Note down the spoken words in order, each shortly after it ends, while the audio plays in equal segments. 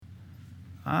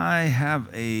I have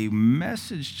a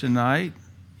message tonight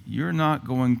you're not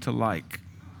going to like.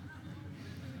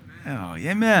 Oh,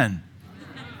 amen.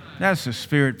 That's the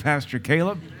spirit, Pastor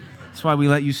Caleb. That's why we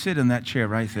let you sit in that chair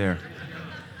right there.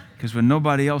 Because when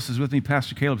nobody else is with me,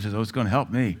 Pastor Caleb says, oh, it's going to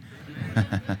help me.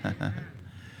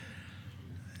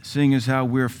 Seeing as how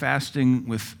we're fasting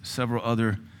with several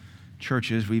other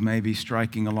churches, we may be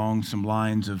striking along some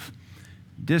lines of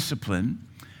discipline.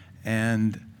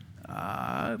 And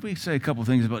we say a couple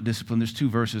things about discipline. There's two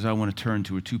verses I want to turn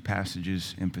to, or two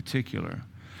passages in particular.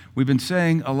 We've been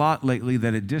saying a lot lately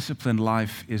that a disciplined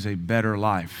life is a better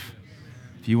life.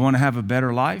 If you want to have a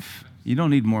better life, you don't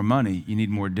need more money, you need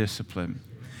more discipline.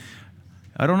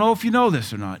 I don't know if you know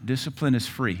this or not, discipline is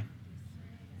free.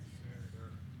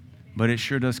 But it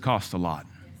sure does cost a lot.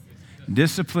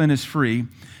 Discipline is free,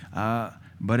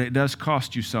 but it does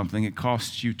cost you something. It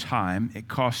costs you time. It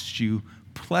costs you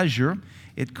pleasure.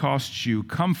 It costs you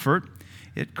comfort.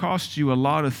 It costs you a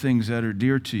lot of things that are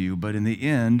dear to you, but in the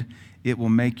end, it will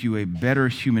make you a better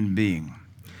human being.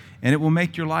 And it will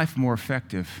make your life more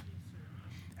effective.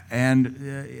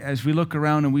 And as we look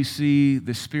around and we see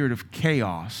the spirit of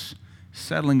chaos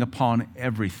settling upon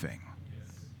everything,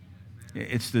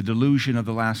 it's the delusion of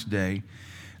the last day.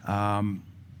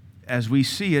 As we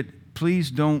see it,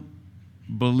 please don't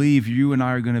believe you and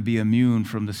I are going to be immune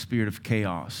from the spirit of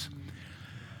chaos.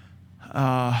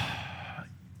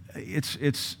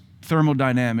 It's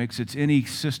thermodynamics. It's any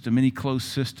system, any closed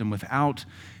system without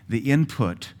the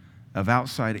input of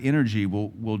outside energy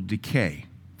will decay.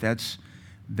 That's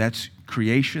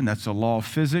creation. That's a law of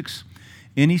physics.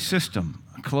 Any system,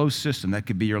 a closed system, that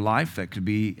could be your life, that could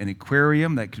be an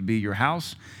aquarium, that could be your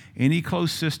house. Any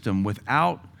closed system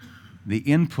without the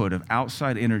input of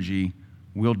outside energy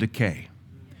will decay.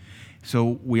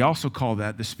 So we also call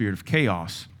that the spirit of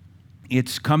chaos.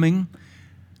 It's coming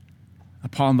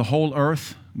upon the whole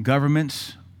earth.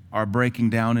 Governments are breaking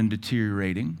down and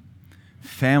deteriorating.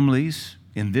 Families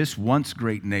in this once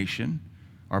great nation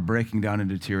are breaking down and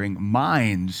deteriorating.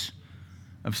 Minds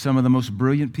of some of the most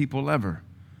brilliant people ever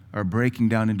are breaking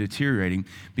down and deteriorating,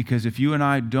 because if you and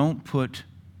I don't put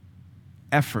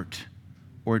effort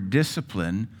or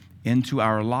discipline into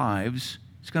our lives,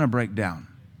 it's going to break down.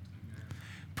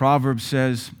 Proverbs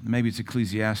says, maybe it's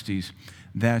Ecclesiastes,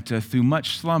 that through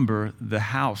much slumber, the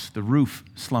roof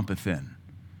slumpeth in.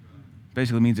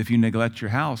 Basically means if you neglect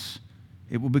your house,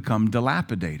 it will become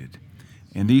dilapidated.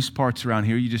 In these parts around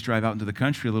here, you just drive out into the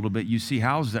country a little bit, you see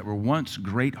houses that were once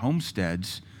great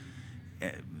homesteads,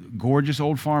 gorgeous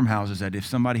old farmhouses that if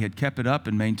somebody had kept it up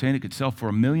and maintained it could sell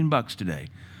for $1 million today.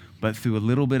 But through a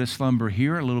little bit of slumber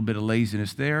here, a little bit of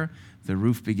laziness there, the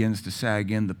roof begins to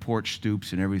sag in, the porch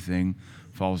stoops, and everything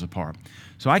falls apart.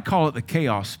 So I call it the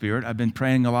chaos spirit. I've been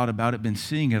praying a lot about it, been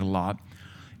seeing it a lot.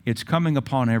 It's coming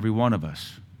upon every one of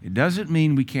us. It doesn't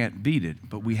mean we can't beat it,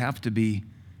 but we have to be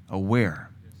aware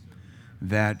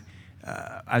that,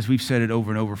 as we've said it over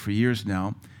and over for years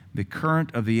now, the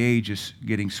current of the age is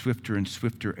getting swifter and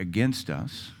swifter against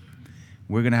us.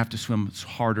 We're going to have to swim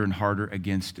harder and harder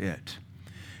against it.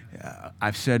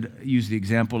 I've used the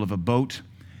example of a boat,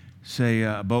 say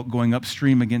a boat going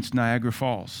upstream against Niagara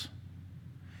Falls.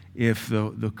 If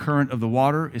the current of the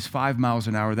water is 5 miles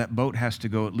an hour, that boat has to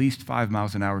go at least 5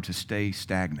 miles an hour to stay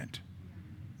stagnant.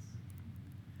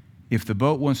 If the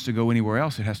boat wants to go anywhere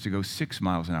else, it has to go 6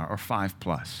 miles an hour or 5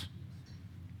 plus.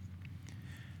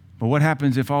 But what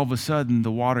happens if all of a sudden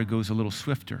the water goes a little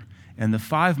swifter? And the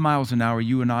 5 miles an hour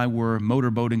you and I were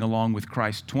motorboating along with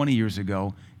Christ 20 years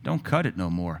ago, don't cut it no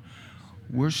more.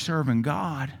 We're serving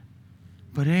God,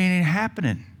 but it ain't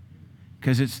happening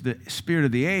because it's the spirit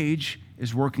of the age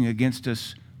is working against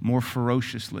us more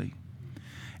ferociously.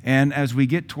 And as we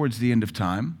get towards the end of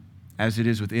time, as it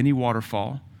is with any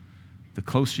waterfall, the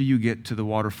closer you get to the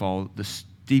waterfall, the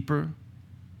steeper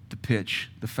the pitch,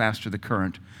 the faster the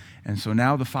current. And so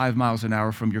now the 5 miles an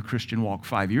hour from your Christian walk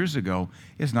 5 years ago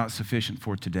is not sufficient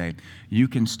for today. You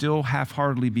can still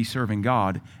half-heartedly be serving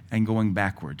God and going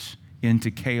backwards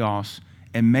into chaos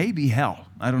and maybe hell.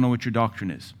 I don't know what your doctrine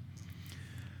is.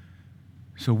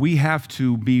 So we have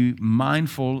to be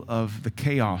mindful of the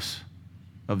chaos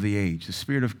of the age, the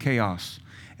spirit of chaos.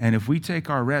 And if we take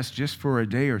our rest just for a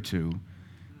day or two,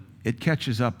 it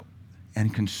catches up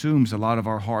and consumes a lot of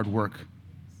our hard work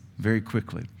very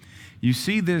quickly. You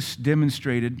see this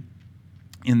demonstrated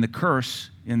in the curse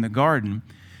in the garden.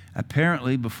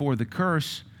 Apparently, before the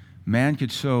curse, man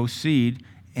could sow seed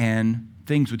and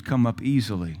things would come up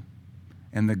easily.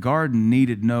 And the garden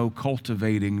needed no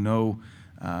cultivating, no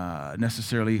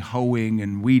necessarily hoeing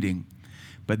and weeding.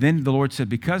 But then the Lord said,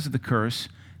 because of the curse,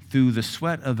 through the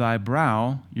sweat of thy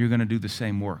brow, you're going to do the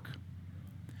same work.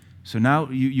 So now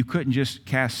you couldn't just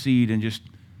cast seed and just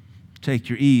take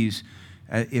your ease.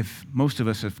 If most of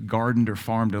us have gardened or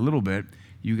farmed a little bit,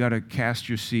 you got to cast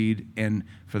your seed, and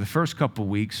for the first couple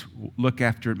weeks, look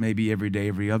after it maybe every day,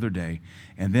 every other day.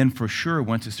 And then for sure,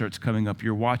 once it starts coming up,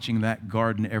 you're watching that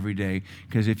garden every day,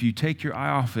 because if you take your eye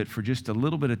off it for just a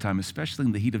little bit of time, especially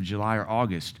in the heat of July or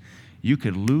August, you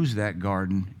could lose that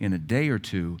garden in a day or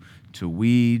two to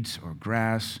weeds or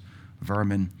grass,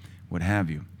 vermin, what have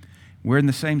you. We're in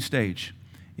the same stage.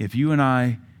 If you and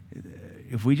I,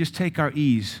 if we just take our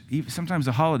ease, sometimes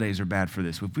the holidays are bad for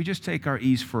this. If we just take our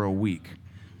ease for a week,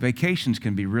 vacations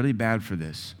can be really bad for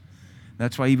this.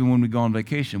 That's why even when we go on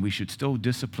vacation, we should still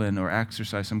discipline or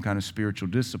exercise some kind of spiritual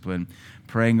discipline,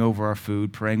 praying over our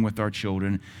food, praying with our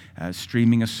children,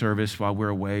 streaming a service while we're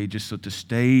away, just so to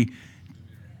stay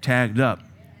tagged up.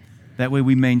 That way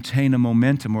we maintain a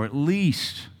momentum, or at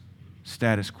least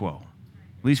status quo.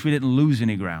 At least we didn't lose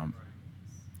any ground.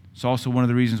 It's also one of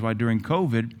the reasons why during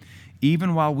COVID,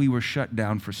 even while we were shut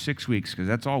down for 6 weeks, because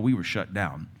that's all we were shut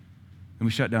down, and we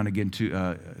shut down again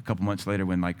a couple months later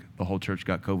when the whole church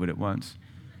got COVID at once.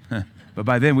 But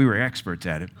by then we were experts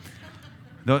at it.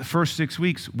 The first 6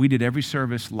 weeks, we did every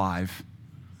service live.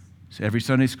 So every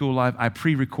Sunday school live. I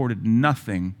pre-recorded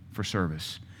nothing for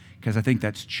service because I think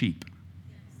that's cheap.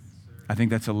 I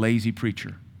think that's a lazy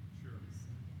preacher.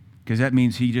 Because that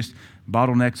means he just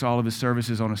bottlenecks all of his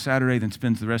services on a Saturday, then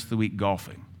spends the rest of the week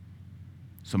golfing.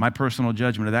 So my personal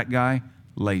judgment of that guy,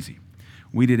 lazy.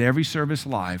 We did every service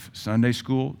live, Sunday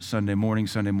school, Sunday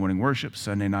morning worship,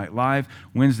 Sunday night live,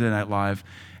 Wednesday night live,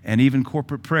 and even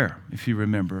corporate prayer, if you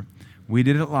remember. We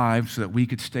did it live so that we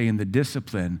could stay in the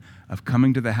discipline of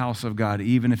coming to the house of God,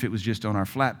 even if it was just on our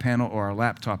flat panel or our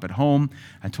laptop at home.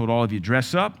 I told all of you,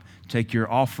 dress up, take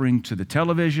your offering to the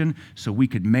television so we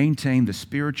could maintain the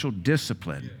spiritual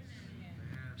discipline,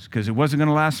 because it wasn't going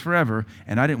to last forever,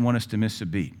 and I didn't want us to miss a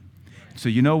beat. So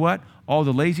you know what? All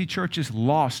the lazy churches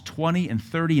lost 20 and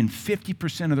 30 and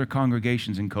 50% of their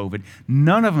congregations in COVID.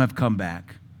 None of them have come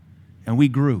back, and we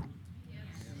grew.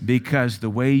 Because the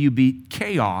way you beat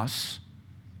chaos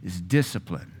is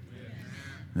discipline.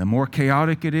 The more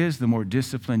chaotic it is, the more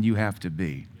disciplined you have to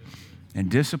be. And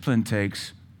discipline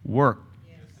takes work.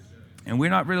 And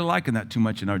we're not really liking that too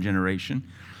much in our generation.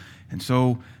 And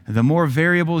so the more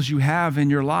variables you have in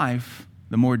your life,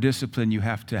 the more discipline you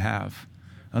have to have.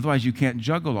 Otherwise, you can't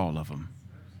juggle all of them.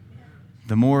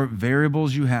 The more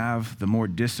variables you have, the more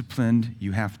disciplined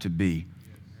you have to be.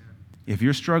 If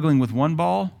you're struggling with one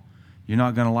ball, you're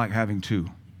not going to like having two.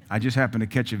 I just happened to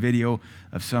catch a video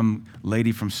of some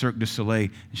lady from Cirque du Soleil,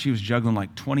 and she was juggling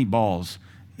like 20 balls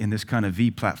in this kind of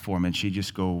V platform, and she'd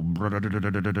just go.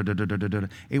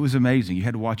 It was amazing. You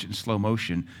had to watch it in slow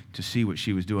motion to see what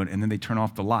she was doing, and then they turn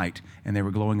off the light, and they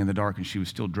were glowing in the dark, and she was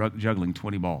still juggling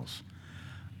 20 balls.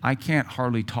 I can't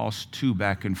hardly toss two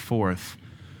back and forth.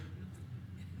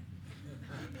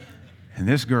 And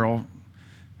this girl,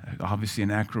 obviously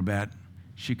an acrobat,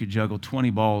 she could juggle 20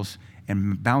 balls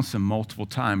and bounce them multiple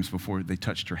times before they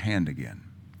touched her hand again.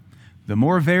 The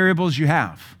more variables you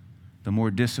have, the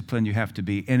more disciplined you have to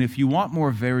be. And if you want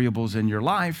more variables in your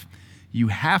life, you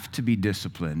have to be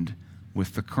disciplined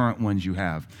with the current ones you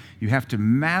have. You have to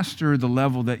master the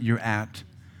level that you're at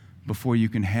before you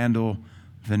can handle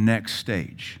the next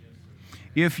stage.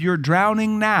 If you're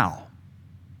drowning now,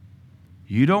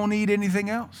 you don't need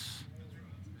anything else.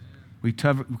 We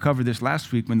covered this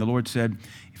last week when the Lord said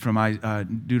from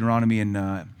Deuteronomy and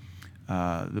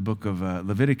the book of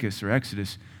Leviticus or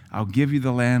Exodus, I'll give you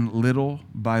the land little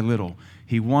by little.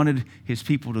 He wanted his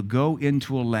people to go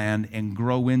into a land and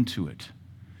grow into it.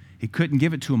 He couldn't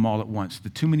give it to them all at once.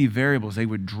 The too many variables, they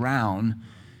would drown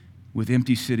with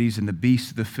empty cities, and the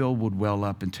beasts of the field would well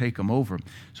up and take them over.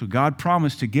 So God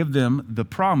promised to give them the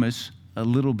promise a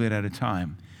little bit at a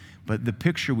time. But the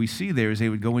picture we see there is they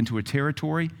would go into a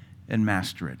territory and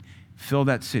master it. Fill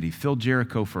that city. Fill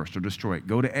Jericho first or destroy it.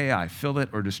 Go to Ai, fill it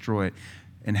or destroy it.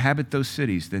 Inhabit those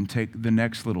cities, then take the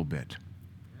next little bit.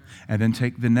 And then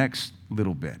take the next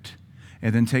little bit.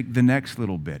 And then take the next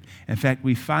little bit. In fact,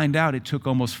 we find out it took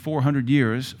almost 400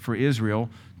 years for Israel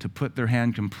to put their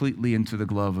hand completely into the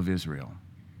glove of Israel.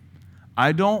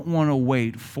 I don't want to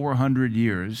wait 400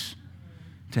 years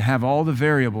to have all the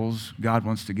variables God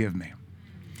wants to give me.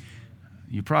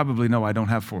 You probably know I don't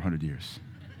have 400 years,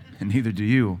 and neither do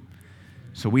you.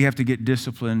 So we have to get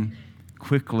disciplined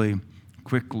quickly.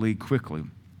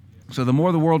 So the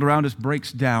more the world around us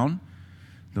breaks down,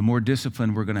 the more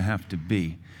disciplined we're going to have to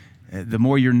be. The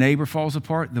more your neighbor falls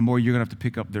apart, the more you're going to have to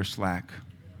pick up their slack.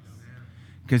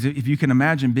 Because if you can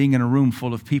imagine being in a room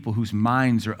full of people whose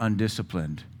minds are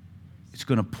undisciplined, it's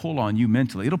going to pull on you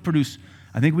mentally. It'll produce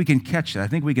I think we can catch that. I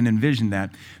think we can envision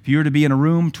that. If you were to be in a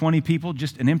room, 20 people,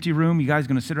 just an empty room, you guys are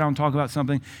going to sit around and talk about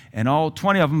something, and all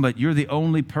 20 of them, but you're the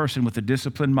only person with a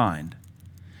disciplined mind.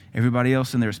 Everybody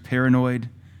else in there is paranoid,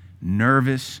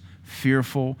 nervous,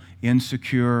 fearful,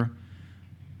 insecure.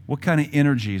 What kind of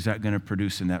energy is that going to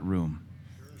produce in that room?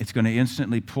 It's going to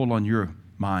instantly pull on your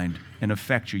mind and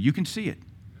affect you. You can see it.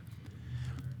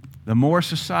 The more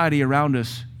society around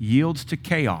us yields to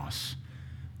chaos,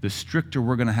 the stricter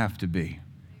we're going to have to be.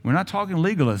 We're not talking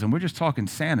legalism. We're just talking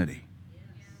sanity.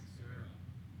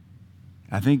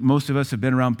 I think most of us have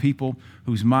been around people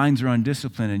whose minds are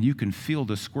undisciplined, and you can feel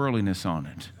the squirreliness on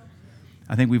it.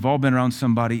 I think we've all been around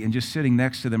somebody, and just sitting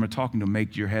next to them or talking to them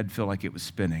make your head feel like it was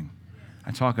spinning.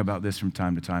 I talk about this from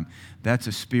time to time. That's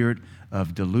a spirit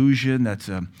of delusion. That's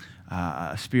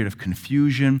a spirit of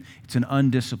confusion. It's an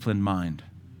undisciplined mind.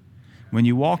 When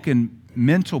you walk in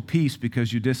mental peace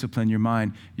because you discipline your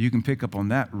mind, you can pick up on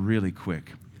that really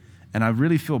quick. And I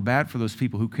really feel bad for those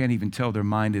people who can't even tell their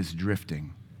mind is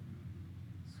drifting.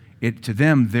 To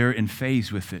them, they're in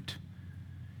phase with it.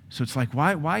 So it's like,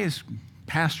 why is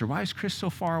Chris so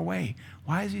far away?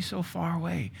 Why is he so far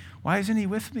away? Why isn't he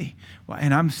with me?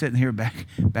 And I'm sitting here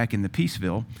back in the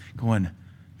Peaceville going,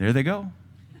 there they go.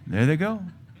 There they go.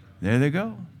 There they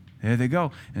go. There they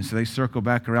go. And so they circle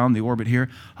back around the orbit here.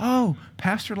 Oh,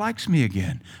 Pastor likes me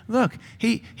again. Look,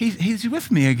 he's with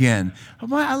me again.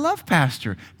 Oh, I love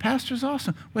Pastor. Pastor's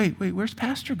awesome. Wait, where's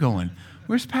Pastor going?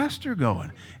 Where's Pastor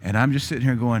going? And I'm just sitting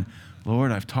here going,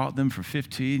 Lord, I've taught them for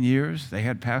 15 years. They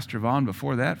had Pastor Vaughn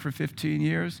before that for 15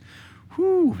 years.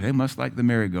 Whew, they must like the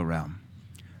merry-go-round.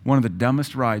 One of the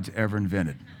dumbest rides ever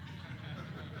invented.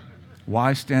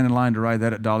 Why stand in line to ride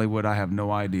that at Dollywood, I have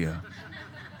no idea.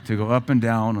 To go up and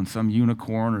down on some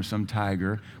unicorn or some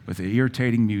tiger with the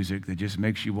irritating music that just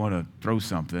makes you want to throw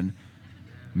something.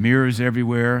 Mirrors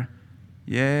everywhere.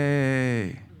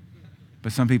 Yay.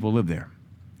 But some people live there.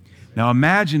 Now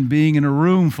imagine being in a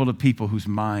room full of people whose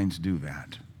minds do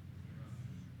that.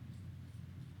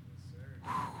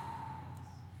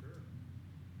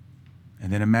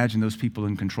 And then imagine those people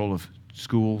in control of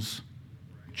schools,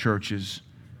 churches,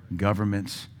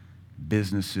 governments,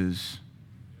 businesses.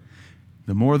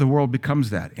 The more the world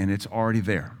becomes that, and it's already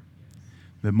there,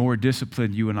 the more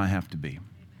disciplined you and I have to be.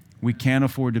 We can't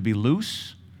afford to be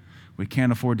loose. We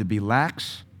can't afford to be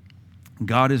lax.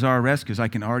 God is our rest, because I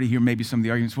can already hear maybe some of the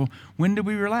arguments, well, when do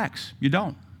we relax? You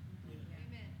don't.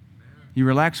 You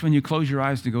relax when you close your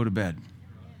eyes to go to bed.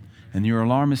 And your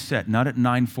alarm is set, not at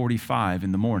 9:45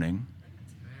 in the morning,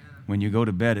 when you go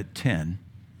to bed at 10.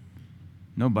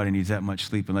 Nobody needs that much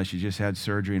sleep unless you just had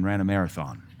surgery and ran a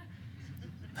marathon.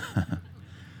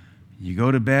 You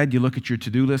go to bed, you look at your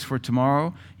to-do list for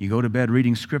tomorrow, you go to bed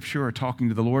reading scripture or talking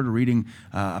to the Lord or reading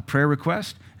a prayer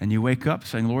request, and you wake up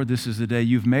saying, Lord, this is the day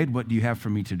you've made. What do you have for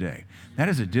me today? That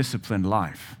is a disciplined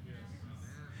life.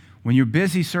 When you're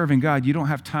busy serving God, you don't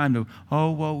have time to, oh,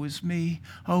 woe is me.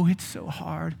 Oh, it's so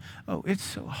hard. Oh, it's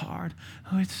so hard.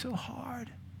 Oh, it's so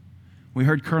hard. We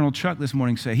heard Colonel Chuck this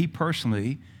morning say he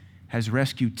personally has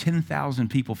rescued 10,000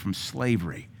 people from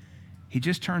slavery. He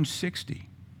just turned 60.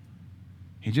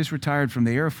 He just retired from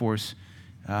the Air Force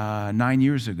 9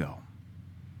 years ago.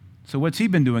 So what's he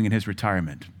been doing in his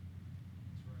retirement?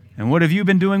 And what have you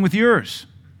been doing with yours?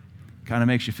 Kind of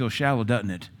makes you feel shallow, doesn't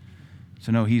it?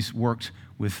 So no, he's worked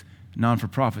with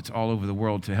non-for-profits all over the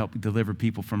world to help deliver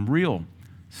people from real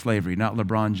slavery, not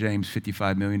LeBron James'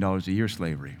 $55 million a year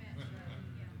slavery.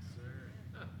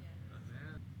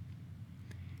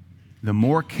 The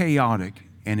more chaotic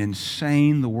and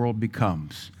insane the world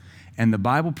becomes, and the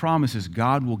Bible promises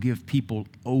God will give people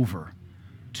over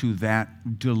to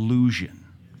that delusion.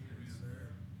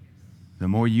 The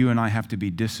more you and I have to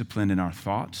be disciplined in our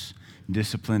thoughts,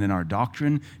 disciplined in our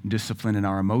doctrine, disciplined in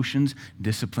our emotions,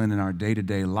 disciplined in our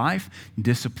day-to-day life,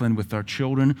 disciplined with our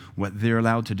children, what they're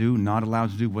allowed to do, not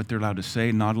allowed to do, what they're allowed to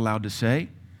say, not allowed to say.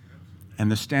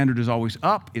 And the standard is always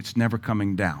up, it's never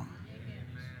coming down.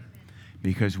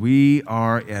 Because we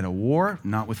are at a war,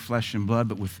 not with flesh and blood,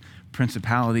 but with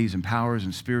principalities and powers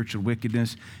and spiritual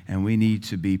wickedness, and we need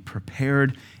to be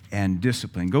prepared and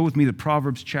disciplined. Go with me to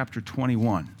Proverbs chapter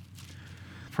 21.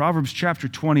 Proverbs chapter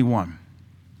 21.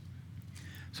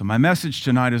 So my message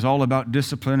tonight is all about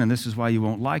discipline, and this is why you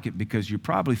won't like it, because you're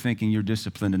probably thinking you're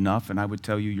disciplined enough, and I would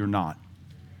tell you you're not.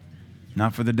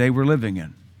 Not for the day we're living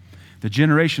in. The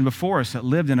generation before us that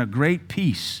lived in a great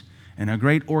peace and a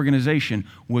great organization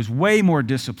was way more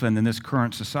disciplined than this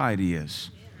current society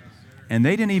is. And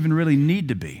they didn't even really need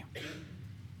to be,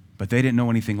 but they didn't know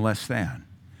anything less than.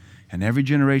 And every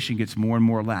generation gets more and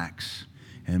more lax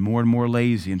and more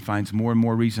lazy and finds more and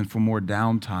more reason for more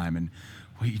downtime. And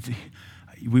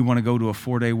we want to go to a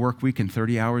 4-day work week and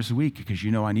 30 hours a week because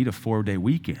I need a 4-day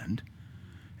weekend,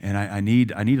 and I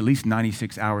need at least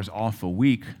 96 hours off a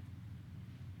week.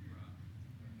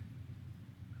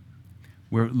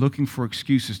 We're looking for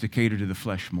excuses to cater to the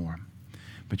flesh more.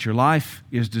 But your life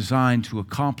is designed to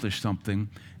accomplish something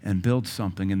and build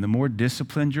something. And the more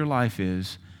disciplined your life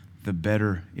is, the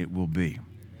better it will be.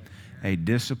 A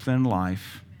disciplined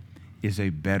life is a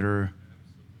better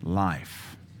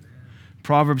life.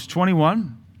 Proverbs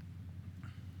 21,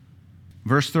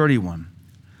 verse 31.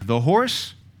 The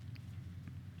horse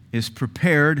is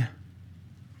prepared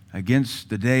against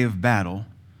the day of battle,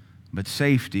 but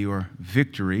safety or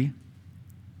victory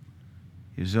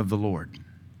is of the Lord.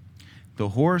 The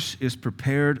horse is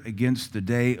prepared against the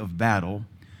day of battle,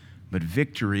 but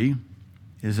victory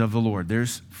is of the Lord.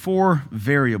 There's 4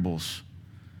 variables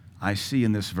I see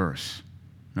in this verse.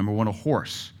 Number 1, a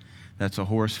horse. That's a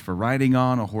horse for riding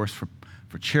on, a horse for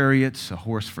chariots, a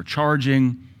horse for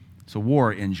charging. It's a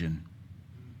war engine.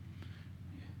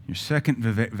 Your second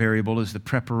variable is the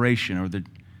preparation or the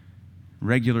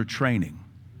regular training.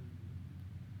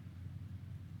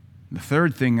 The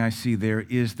third thing I see there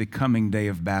is the coming day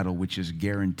of battle, which is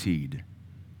guaranteed.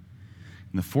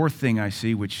 And the fourth thing I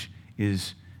see, which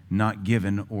is not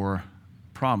given or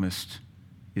promised,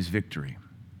 is victory.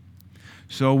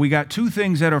 So we got 2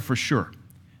 things that are for sure.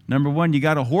 Number 1, you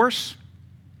got a horse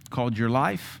called your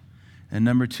life. And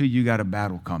number 2, you got a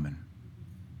battle coming.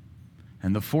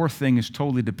 And the fourth thing is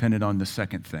totally dependent on the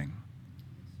second thing.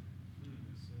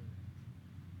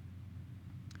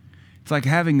 It's like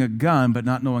having a gun but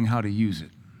not knowing how to use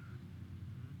it.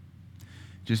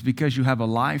 Just because you have a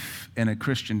life and a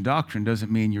Christian doctrine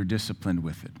doesn't mean you're disciplined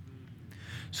with it.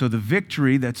 So the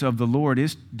victory that's of the Lord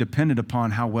is dependent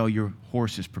upon how well your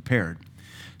horse is prepared.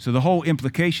 So the whole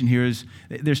implication here is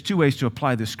there's 2 ways to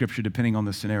apply this scripture depending on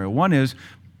the scenario. One is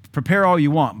prepare all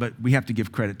you want, but we have to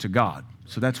give credit to God.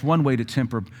 So that's one way to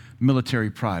temper military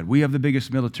pride. We have the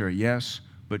biggest military, yes,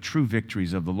 but true victory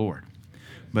is of the Lord.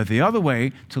 But the other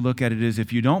way to look at it is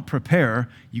if you don't prepare,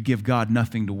 you give God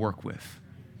nothing to work with.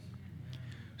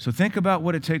 So think about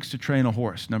what it takes to train a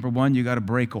horse. Number 1, you got to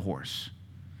break a horse.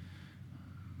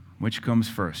 Which comes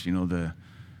first? The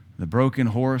broken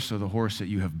horse or the horse that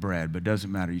you have bred, but it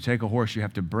doesn't matter. You take a horse, you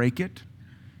have to break it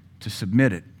to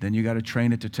submit it. Then you got to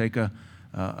train it to take a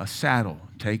saddle,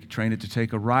 train it to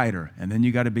take a rider, and then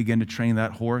you got to begin to train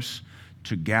that horse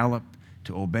to gallop,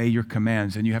 to obey your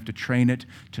commands. Then you have to train it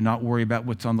to not worry about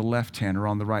what's on the left hand or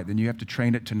on the right. Then you have to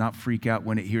train it to not freak out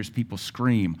when it hears people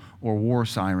scream or war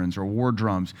sirens or war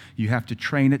drums. You have to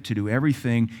train it to do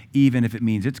everything, even if it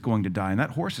means it's going to die. And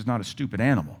that horse is not a stupid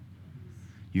animal.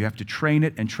 You have to train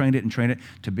it and train it and train it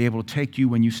to be able to take you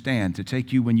when you stand, to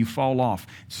take you when you fall off,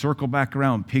 circle back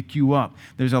around, pick you up.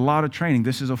 There's a lot of training.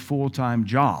 This is a full-time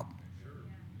job.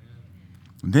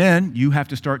 Then you have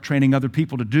to start training other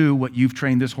people to do what you've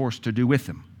trained this horse to do with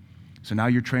them. So now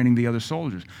you're training the other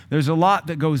soldiers. There's a lot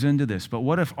that goes into this, but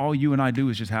what if all you and I do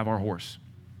is just have our horse?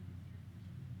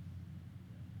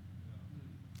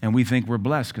 And we think we're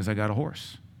blessed because I got a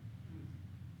horse.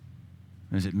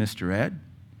 Is it Mr. Ed?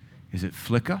 Is it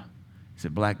Flicka? Is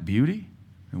it Black Beauty?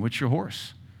 And what's your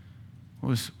horse? What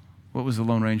was the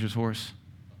Lone Ranger's horse?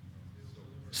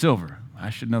 Silver. I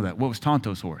should know that. What was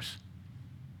Tonto's horse?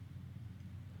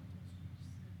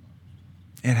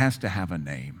 It has to have a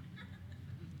name.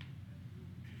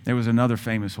 There was another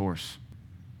famous horse.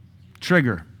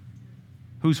 Trigger.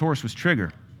 Whose horse was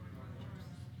Trigger?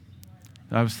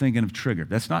 I was thinking of Trigger.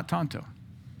 That's not Tonto.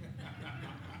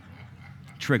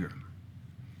 Trigger.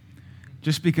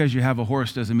 Just because you have a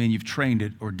horse doesn't mean you've trained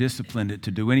it or disciplined it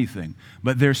to do anything.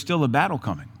 But there's still a battle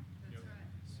coming.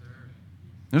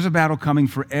 There's a battle coming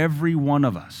for every one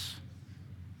of us.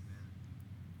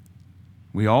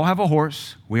 We all have a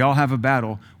horse. We all have a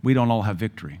battle. We don't all have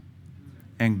victory.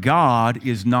 And God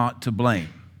is not to blame.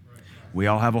 We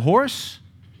all have a horse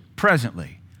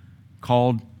presently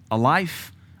called a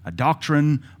life, a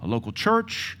doctrine, a local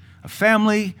church, a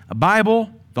family, a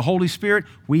Bible, the Holy Spirit.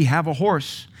 We have a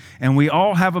horse, and we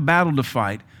all have a battle to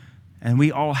fight, and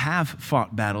we all have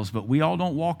fought battles, but we all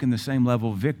don't walk in the same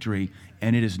level of victory,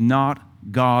 and it is not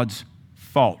God's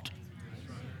fault.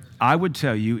 I would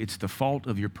tell you it's the fault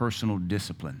of your personal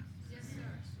discipline.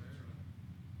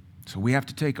 So we have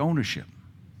to take ownership.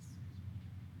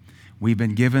 We've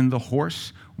been given the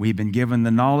horse. We've been given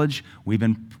the knowledge. We've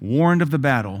been warned of the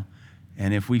battle.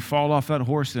 And if we fall off that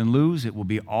horse and lose, it will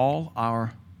be all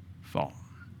our fault.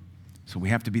 So we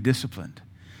have to be disciplined.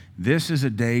 This is a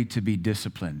day to be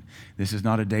disciplined. This is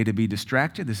not a day to be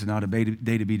distracted. This is not a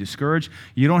day to be discouraged.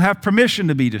 You don't have permission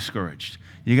to be discouraged.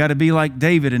 You got to be like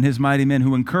David and his mighty men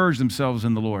who encourage themselves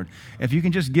in the Lord. If you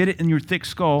can just get it in your thick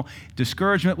skull,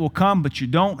 discouragement will come, but you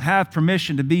don't have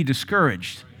permission to be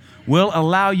discouraged. Will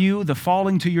allow you the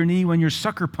falling to your knee when you're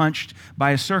sucker punched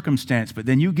by a circumstance, but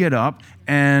then you get up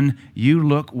and you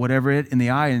look whatever it in the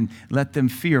eye and let them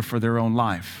fear for their own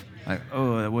life. Like,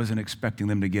 oh, I wasn't expecting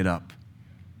them to get up.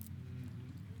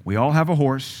 We all have a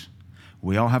horse.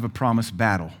 We all have a promised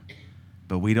battle,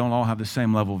 but we don't all have the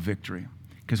same level of victory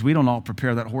because we don't all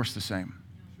prepare that horse the same.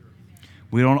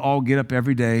 We don't all get up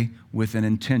every day with an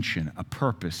intention, a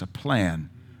purpose, a plan,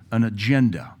 an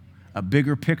agenda, a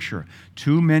bigger picture.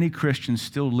 Too many Christians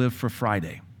still live for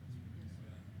Friday.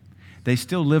 They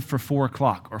still live for 4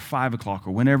 o'clock or 5 o'clock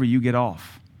or whenever you get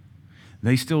off.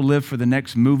 They still live for the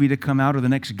next movie to come out or the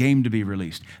next game to be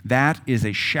released. That is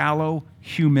a shallow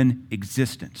human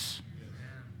existence.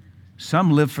 Some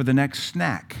live for the next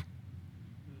snack.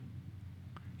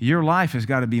 Your life has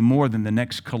got to be more than the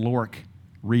next caloric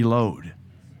reload.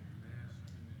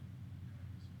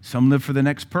 Some live for the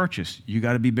next purchase. You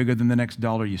got to be bigger than the next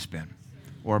dollar you spend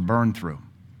or burn through.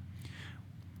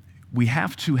 We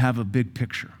have to have a big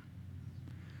picture.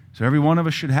 So every one of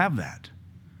us should have that.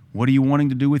 What are you wanting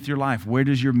to do with your life? Where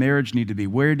does your marriage need to be?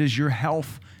 Where does your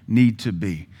health need to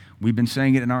be? We've been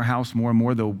saying it in our house more and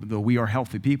more, though we are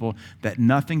healthy people, that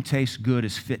nothing tastes good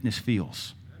as fitness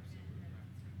feels.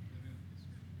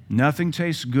 Nothing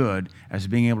tastes good as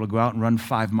being able to go out and run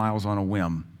 5 miles on a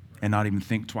whim and not even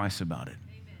think twice about it.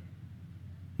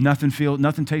 Nothing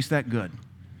tastes that good.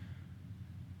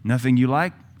 Nothing you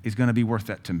like is going to be worth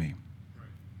that to me.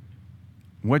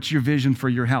 What's your vision for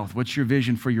your health? What's your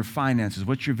vision for your finances?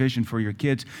 What's your vision for your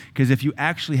kids? Because if you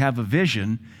actually have a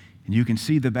vision and you can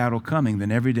see the battle coming,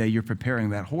 then every day you're preparing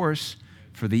that horse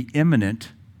for the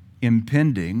imminent,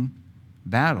 impending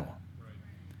battle.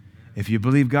 If you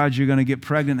believe God, you're going to get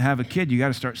pregnant and have a kid, you got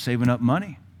to start saving up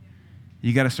money.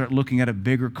 You got to start looking at a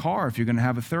bigger car if you're going to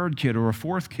have a 3rd kid or a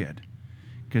 4th kid.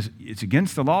 Because it's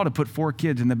against the law to put 4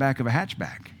 kids in the back of a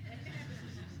hatchback.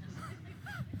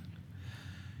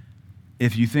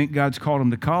 If you think God's called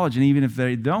them to college, and even if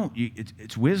they don't,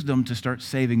 it's wisdom to start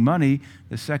saving money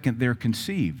the second they're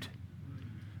conceived.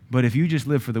 But if you just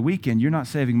live for the weekend, you're not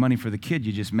saving money for the kid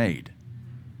you just made.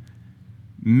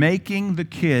 Making the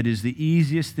kid is the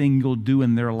easiest thing you'll do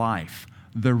in their life,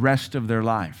 the rest of their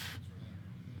life.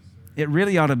 It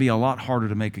really ought to be a lot harder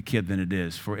to make a kid than it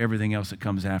is for everything else that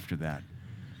comes after that.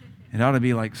 It ought to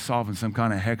be like solving some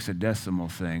kind of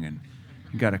hexadecimal thing, and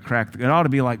you got to crack. It ought to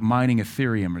be like mining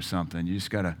Ethereum or something. You just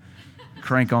got to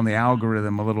crank on the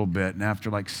algorithm a little bit, and after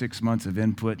like 6 months of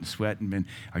input and sweat and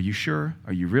are you sure?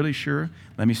 Are you really sure?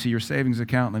 Let me see your savings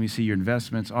account. Let me see your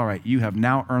investments. All right, you have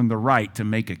now earned the right to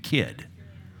make a kid.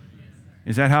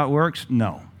 Is that how it works?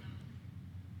 No.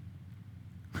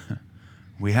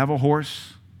 We have a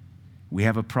horse. We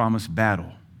have a promised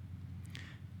battle.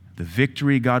 The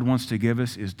victory God wants to give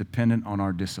us is dependent on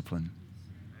our discipline.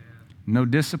 No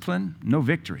discipline, no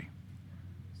victory.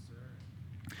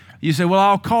 You say, well,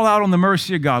 I'll call out on the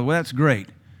mercy of God. Well, that's great.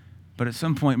 But at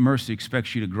some point, mercy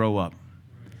expects you to grow up.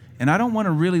 And I don't want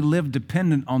to really live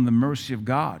dependent on the mercy of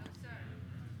God.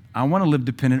 I want to live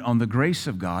dependent on the grace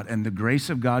of God, and the grace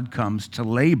of God comes to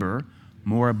labor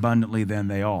more abundantly than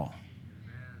they all.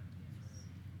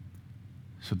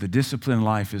 So the disciplined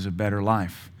life is a better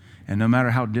life. And no matter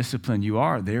how disciplined you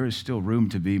are, there is still room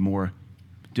to be more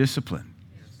disciplined.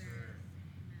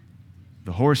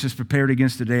 The horse is prepared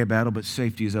against the day of battle, but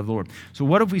safety is of the Lord. So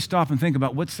what if we stop and think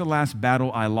about what's the last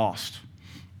battle I lost?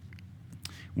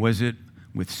 Was it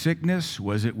with sickness?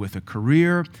 Was it with a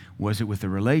career? Was it with a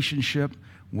relationship?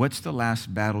 What's the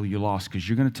last battle you lost? Because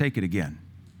you're going to take it again.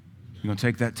 You're going to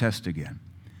take that test again.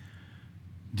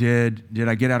 Did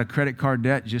I get out of credit card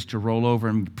debt just to roll over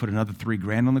and put another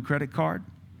 $3,000 on the credit card?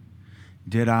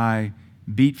 Did I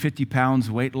beat 50 pounds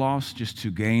weight loss just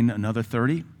to gain another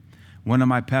 30? One of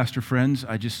my pastor friends,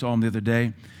 I just saw him the other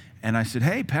day, and I said,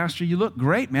 hey, pastor, you look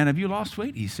great, man. Have you lost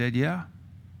weight? He said, yeah.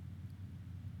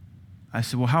 I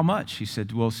said, well, how much? He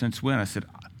said, well, since when? I said,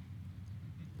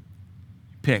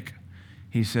 pick.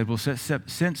 He said, well,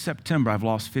 since September, I've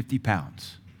lost 50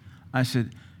 pounds. I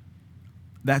said,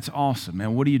 that's awesome,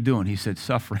 man. What are you doing? He said,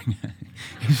 suffering.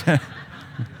 He said,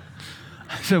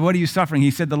 I said, what are you suffering?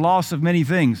 He said, the loss of many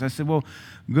things. I said, well,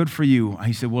 good for you.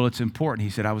 He said, well, it's important. He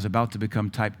said, I was about to become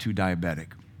type 2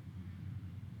 diabetic.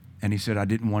 And he said, I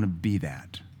didn't want to be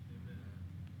that.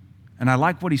 And I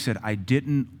like what he said. I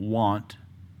didn't want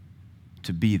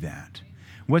to be that.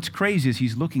 What's crazy is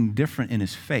he's looking different in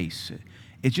his face.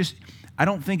 It's just, I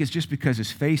don't think it's just because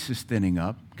his face is thinning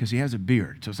up, because he has a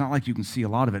beard. So it's not like you can see a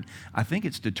lot of it. I think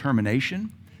it's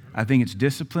determination. I think it's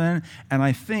discipline. And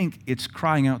I think it's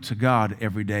crying out to God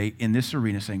every day in this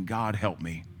arena saying, God, help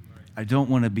me. I don't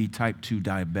want to be type 2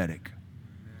 diabetic.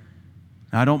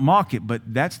 Now, I don't mock it, but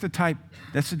that's the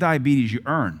diabetes you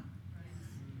earn.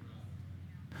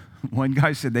 One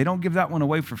guy said, they don't give that one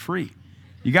away for free.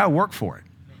 You got to work for it.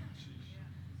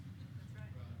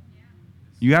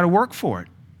 You got to work for it.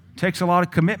 It takes a lot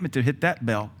of commitment to hit that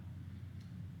bell.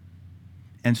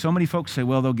 And so many folks say,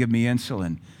 well, they'll give me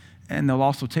insulin, and they'll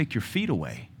also take your feet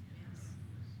away.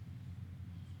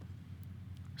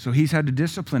 So he's had to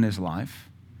discipline his life.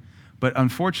 But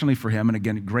unfortunately for him, and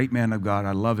again, a great man of God,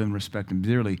 I love him, respect him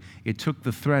dearly, it took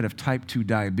the threat of type 2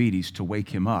 diabetes to wake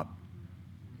him up.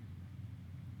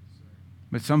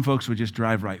 But some folks would just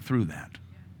drive right through that.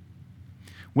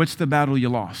 What's the battle you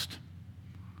lost?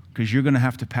 Because you're going to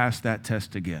have to pass that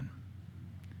test again.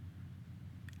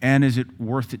 And is it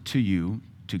worth it to you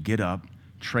to get up,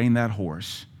 train that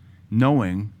horse,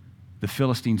 knowing the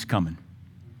Philistines coming,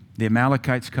 the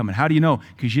Amalekites coming? How do you know?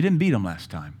 Because you didn't beat them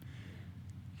last time.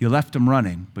 You left them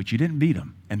running, but you didn't beat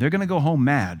them. And they're going to go home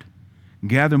mad,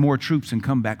 gather more troops, and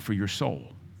come back for your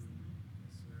soul.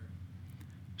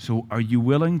 So are you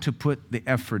willing to put the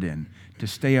effort in, to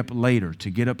stay up later, to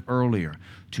get up earlier,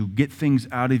 to get things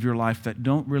out of your life that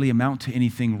don't really amount to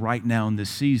anything right now in this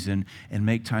season, and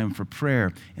make time for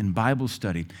prayer and Bible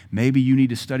study? Maybe you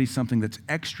need to study something that's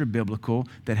extra biblical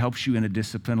that helps you in a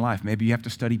disciplined life. Maybe you have to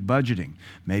study budgeting.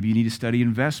 Maybe you need to study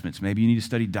investments. Maybe you need to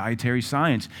study dietary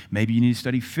science. Maybe you need to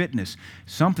study fitness.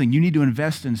 Something, you need to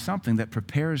invest in something that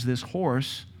prepares this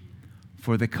horse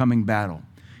for the coming battle.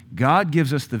 God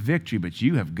gives us the victory, but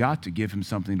you have got to give him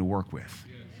something to work with.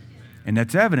 And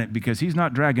that's evident because he's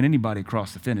not dragging anybody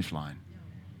across the finish line.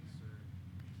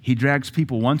 He drags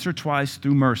people once or twice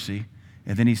through mercy,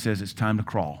 and then he says it's time to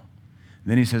crawl.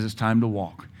 And then he says it's time to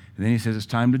walk. And then he says it's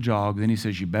time to jog. Then he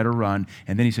says you better run.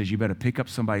 And then he says you better pick up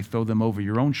somebody, throw them over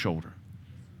your own shoulder.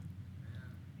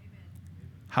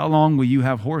 How long will you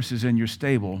have horses in your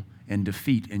stable and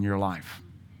defeat in your life?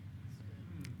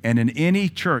 And in any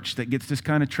church that gets this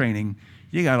kind of training,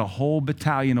 you got a whole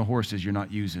battalion of horses you're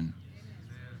not using.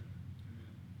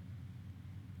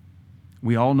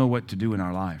 We all know what to do in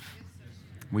our life.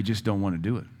 We just don't want to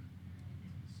do it.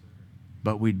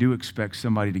 But we do expect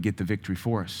somebody to get the victory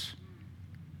for us.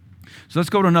 So let's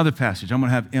go to another passage. I'm going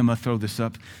to have Emma throw this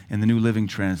up in the New Living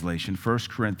Translation, 1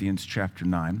 Corinthians chapter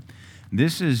 9.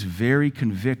 This is very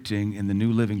convicting in the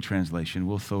New Living Translation.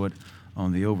 We'll throw it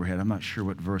on the overhead. I'm not sure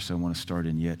what verse I want to start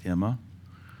in yet, Emma.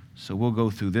 So we'll go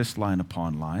through this line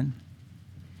upon line.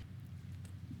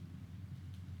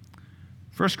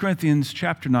 1 Corinthians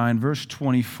chapter 9, verse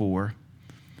 24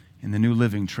 in the New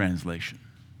Living Translation.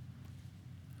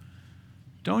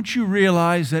 Don't you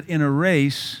realize that in a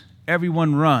race,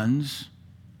 everyone runs,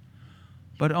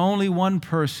 but only one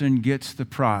person gets the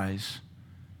prize?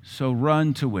 So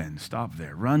run to win. Stop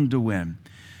there. Run to win.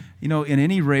 You know, in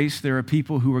any race, there are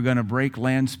people who are going to break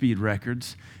land speed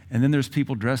records, and then there's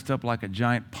people dressed up like a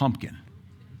giant pumpkin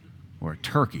or a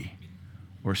turkey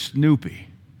or Snoopy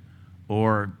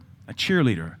or a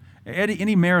cheerleader.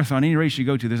 Any marathon, any race you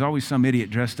go to, there's always some idiot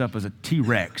dressed up as a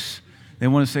T-Rex. They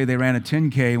want to say they ran a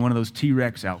 10K in one of those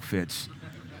T-Rex outfits.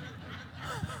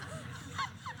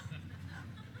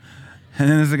 And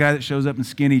then there's the guy that shows up in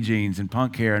skinny jeans and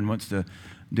punk hair and wants to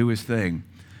do his thing.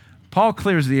 Paul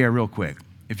clears the air real quick.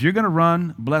 If you're going to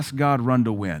run, bless God, run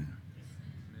to win.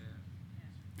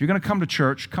 If you're going to come to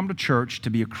church to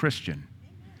be a Christian.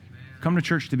 Come to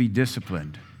church to be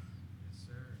disciplined.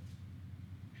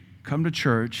 Come to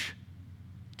church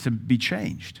to be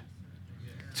changed.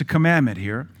 It's a commandment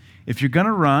here. If you're going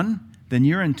to run, then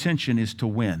your intention is to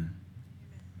win.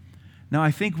 Now,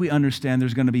 I think we understand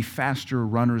there's going to be faster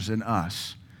runners than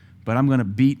us, but I'm going to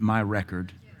beat my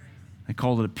record. I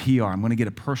call it a PR. I'm going to get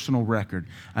a personal record.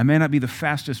 I may not be the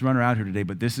fastest runner out here today,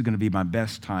 but this is going to be my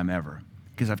best time ever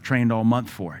because I've trained all month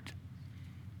for it.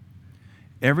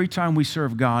 Every time we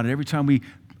serve God, every time we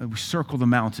circle the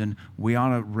mountain, we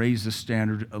ought to raise the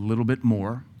standard a little bit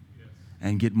more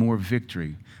and get more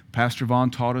victory. Pastor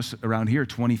Vaughn taught us around here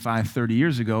 25, 30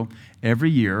 years ago, every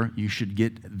year you should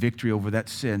get victory over that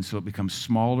sin so it becomes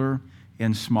smaller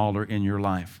and smaller in your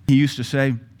life. He used to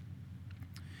say,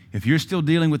 if you're still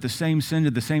dealing with the same sin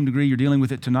to the same degree you're dealing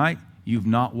with it tonight, you've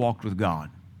not walked with God.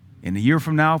 In a year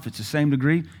from now, if it's the same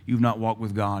degree, you've not walked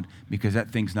with God because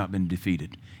that thing's not been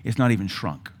defeated. It's not even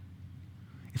shrunk.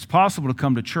 It's possible to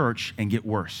come to church and get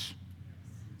worse,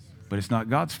 but it's not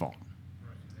God's fault.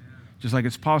 Just like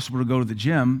it's possible to go to the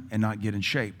gym and not get in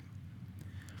shape.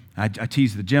 I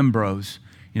tease the gym bros.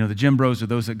 You know, the gym bros are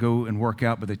those that go and work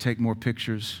out, but they take more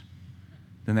pictures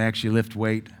than they actually lift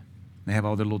weight. They have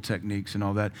all their little techniques and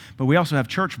all that. But we also have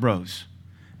church bros,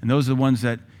 and those are the ones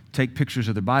that take pictures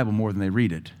of the Bible more than they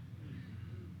read it.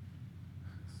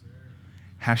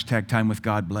 Hashtag time with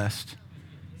God blessed.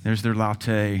 There's their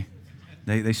latte.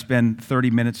 They spend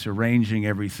 30 minutes arranging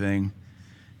everything,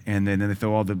 and then they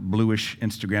throw all the bluish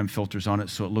Instagram filters on it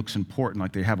so it looks important,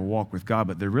 like they have a walk with God,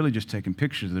 but they're really just taking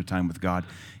pictures of their time with God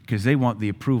because they want the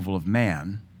approval of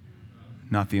man,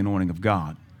 not the anointing of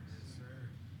God.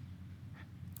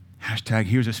 Hashtag,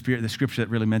 here's the scripture that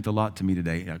really meant a lot to me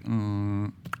today.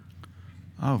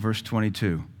 Oh, verse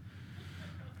 22.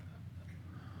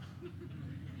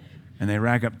 And they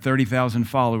rack up 30,000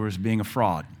 followers being a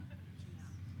fraud.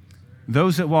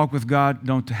 Those that walk with God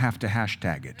don't have to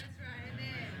hashtag it.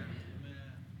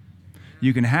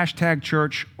 You can hashtag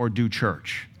church or do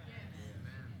church.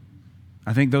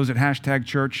 I think those that hashtag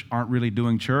church aren't really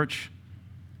doing church,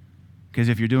 because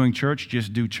if you're doing church,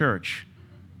 just do church.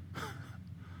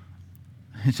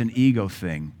 It's an ego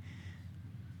thing,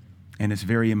 and it's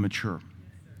very immature.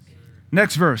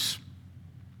 Next verse.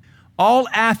 All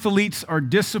athletes are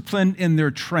disciplined in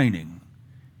their training.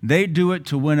 They do it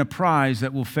to win a prize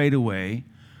that will fade away,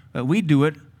 but we do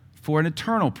it for an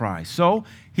eternal prize. So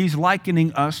he's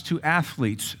likening us to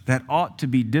athletes that ought to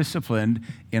be disciplined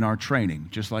in our training,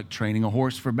 just like training a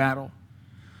horse for battle.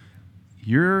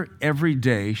 Your every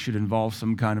day should involve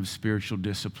some kind of spiritual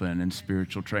discipline and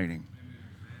spiritual training.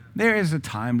 There is a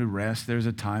time to rest. There's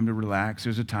a time to relax.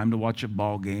 There's a time to watch a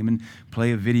ball game and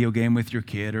play a video game with your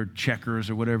kid or checkers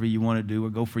or whatever you want to do or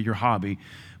go for your hobby.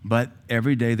 But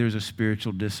every day there's a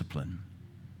spiritual discipline.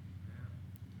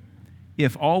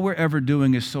 If all we're ever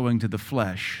doing is sowing to the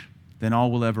flesh, then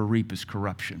all we'll ever reap is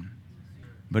corruption.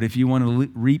 But if you want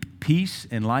to reap peace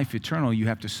and life eternal, you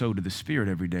have to sow to the Spirit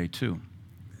every day too.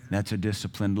 That's a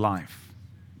disciplined life.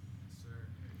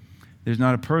 There's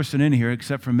not a person in here,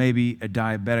 except for maybe a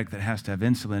diabetic that has to have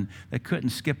insulin, that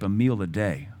couldn't skip a meal a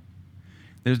day.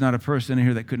 There's not a person in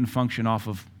here that couldn't function off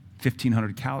of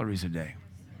 1,500 calories a day.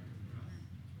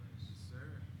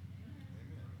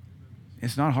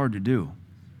 It's not hard to do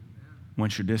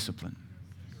once you're disciplined.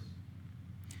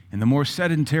 And the more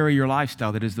sedentary your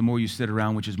lifestyle, that is, the more you sit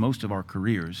around, which is most of our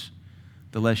careers,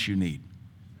 the less you need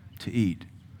to eat.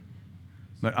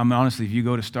 But honestly, if you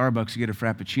go to Starbucks, you get a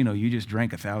Frappuccino, you just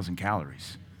drank 1,000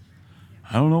 calories.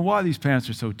 I don't know why these pants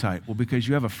are so tight. Well, because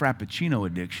you have a Frappuccino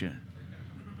addiction.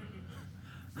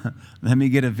 Let me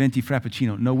get a venti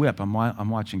Frappuccino. No whip, I'm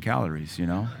watching calories, you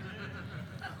know.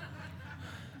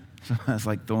 So that's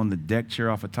like throwing the deck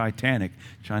chair off a Titanic,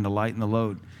 trying to lighten the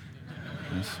load.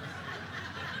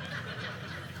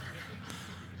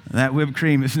 That whipped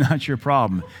cream is not your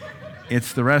problem.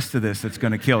 It's the rest of this that's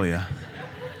going to kill you.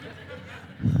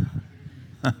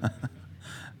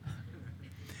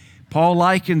 Paul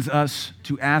likens us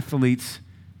to athletes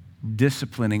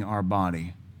disciplining our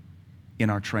body in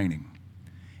our training.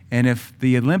 And if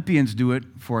the Olympians do it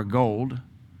for a gold,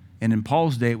 and in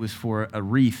Paul's day it was for a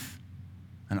wreath,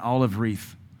 an olive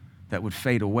wreath that would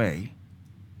fade away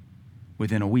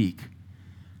within a week,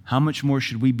 how much more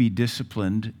should we be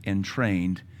disciplined and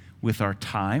trained with our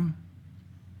time,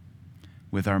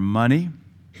 with our money,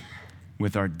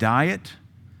 with our diet,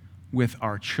 with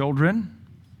our children?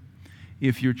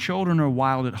 If your children are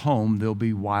wild at home, they'll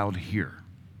be wild here.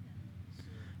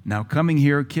 Now, coming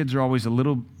here, kids are always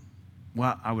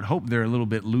I would hope they're a little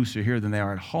bit looser here than they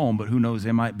are at home, but who knows,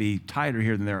 they might be tighter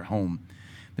here than they're at home.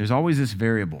 There's always this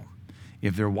variable.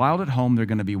 If they're wild at home, they're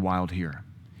going to be wild here.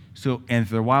 And if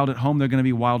they're wild at home, they're going to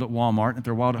be wild at Walmart. And if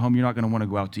they're wild at home, you're not going to want to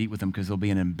go out to eat with them because they'll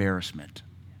be an embarrassment.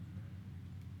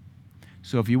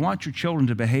 So if you want your children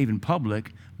to behave in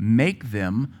public, make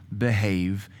them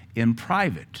behave in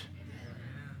private.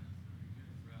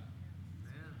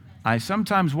 I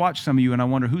sometimes watch some of you and I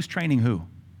wonder who's training who.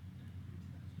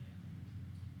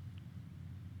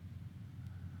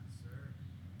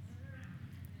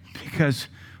 Because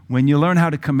when you learn how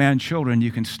to command children,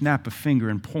 you can snap a finger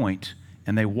and point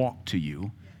and they walk to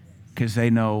you because they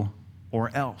know or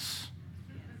else.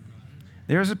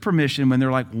 There's a permission when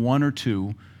they're like 1 or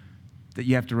 2 that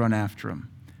you have to run after them.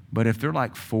 But if they're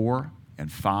like 4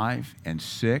 and 5 and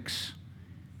 6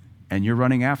 and you're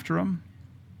running after them,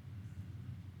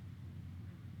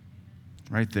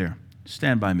 right there,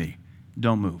 stand by me.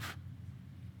 Don't move.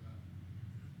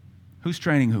 Who's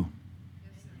training who?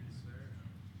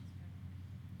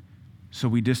 So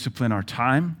we discipline our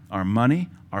time, our money,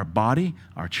 our body,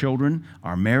 our children,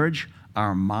 our marriage,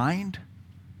 our mind.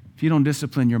 If you don't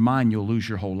discipline your mind, you'll lose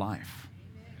your whole life.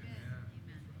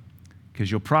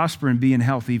 Because you'll prosper and be in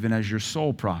health even as your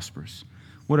soul prospers.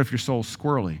 What if your soul's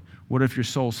squirrely? What if your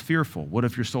soul's fearful? What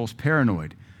if your soul's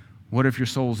paranoid? What if your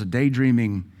soul's a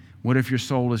daydreaming? What if your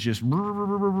soul is just,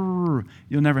 you'll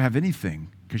never have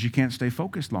anything because you can't stay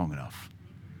focused long enough.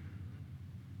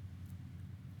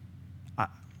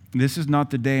 This is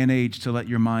not the day and age to let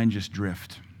your mind just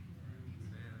drift.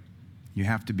 You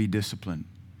have to be disciplined.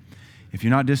 If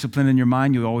you're not disciplined in your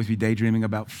mind, you'll always be daydreaming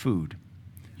about food.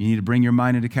 You need to bring your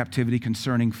mind into captivity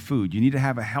concerning food. You need to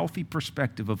have a healthy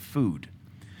perspective of food.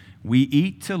 We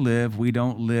eat to live, we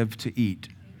don't live to eat.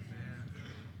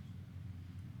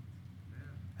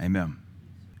 Amen.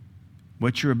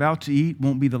 What you're about to eat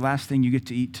won't be the last thing you get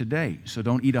to eat today, so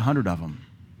don't eat 100 of them.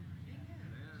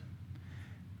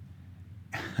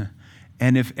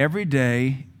 And if every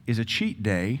day is a cheat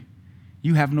day,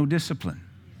 you have no discipline.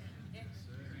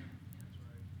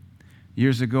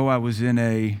 Years ago, I was in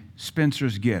a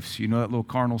Spencer's Gifts. You know that little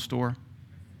carnal store?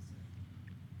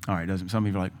 All right, some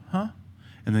people are like, huh?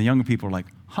 And the younger people are like,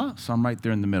 huh? So I'm right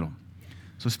there in the middle.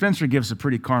 So Spencer Gifts is a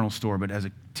pretty carnal store, but as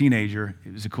a teenager,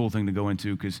 it was a cool thing to go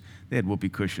into because they had whoopee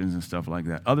cushions and stuff like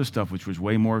that. Other stuff which was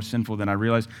way more sinful than I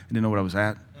realized. I didn't know what I was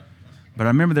at. But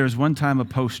I remember there was one time a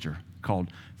poster called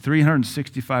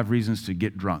 365 Reasons to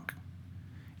Get Drunk.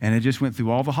 And it just went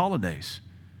through all the holidays.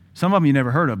 Some of them you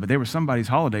never heard of, but they were somebody's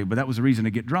holiday, but that was a reason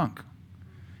to get drunk.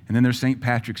 And then there's St.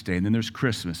 Patrick's Day, and then there's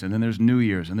Christmas, and then there's New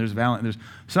Year's, and there's Valentine's.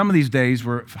 Some of these days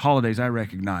were holidays I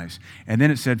recognize. And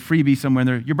then it said freebie somewhere in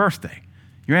there, your birthday,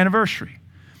 your anniversary.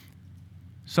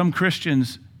 Some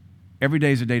Christians, every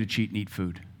day is a day to cheat and eat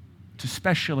food. It's a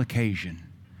special occasion.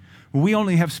 Well, we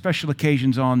only have special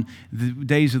occasions on the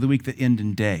days of the week that end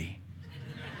in day.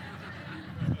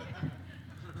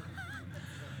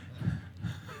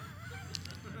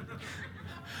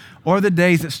 Or the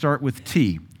days that start with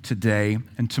T, today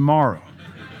and tomorrow.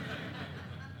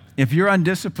 If you're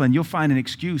undisciplined, you'll find an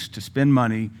excuse to spend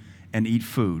money and eat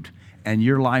food, and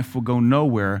your life will go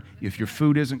nowhere if your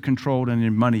food isn't controlled and your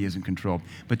money isn't controlled.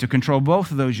 But to control both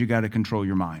of those, you got to control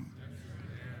your mind.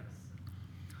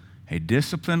 A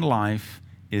disciplined life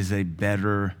is a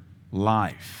better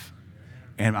life.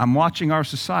 And I'm watching our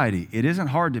society. It isn't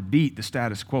hard to beat the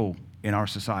status quo in our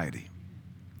society.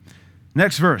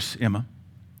 Next verse, Emma.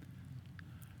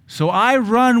 So I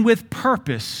run with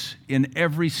purpose in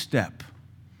every step.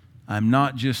 I'm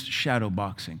not just shadow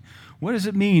boxing. What does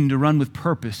it mean to run with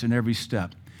purpose in every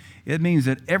step? It means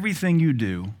that everything you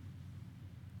do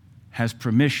has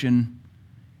permission,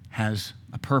 has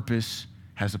a purpose,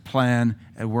 has a plan,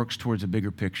 and works towards a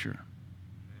bigger picture.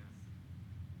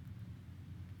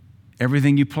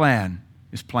 Everything you plan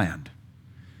is planned.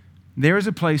 There is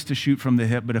a place to shoot from the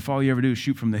hip, but if all you ever do is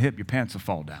shoot from the hip, your pants will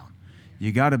fall down.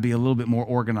 You got to be a little bit more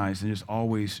organized than just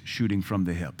always shooting from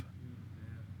the hip.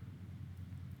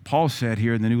 Paul said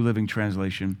here in the New Living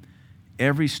Translation,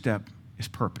 every step is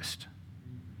purposed.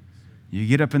 You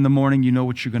get up in the morning, you know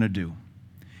what you're going to do.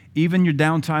 Even your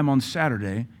downtime on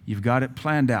Saturday, you've got it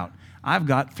planned out. I've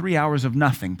got 3 hours of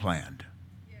nothing planned.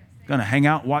 Going to hang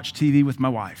out, watch TV with my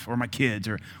wife or my kids,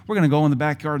 or we're going to go in the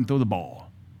backyard and throw the ball.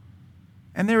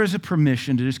 And there is a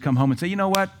permission to just come home and say, you know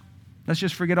what? Let's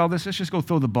just forget all this. Let's just go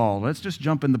throw the ball. Let's just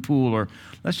jump in the pool, or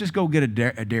let's just go get a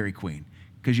Dairy Queen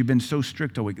because you've been so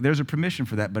strict all week. There's a permission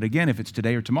for that. But again, if it's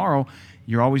today or tomorrow,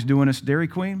 you're always doing a Dairy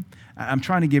Queen. I'm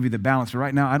trying to give you the balance. But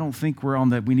right now, I don't think we're on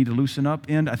the we need to loosen up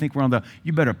end. I think we're on the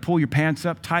you better pull your pants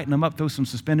up, tighten them up, throw some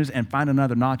suspenders, and find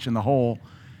another notch in the hole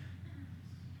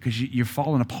because you're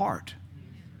falling apart.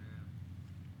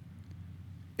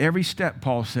 Every step,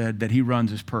 Paul said, that he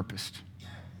runs is purposed.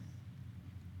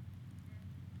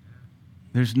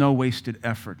 There's no wasted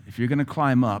effort. If you're going to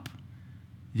climb up,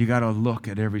 you got to look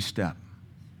at every step.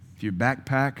 If you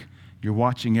backpack, you're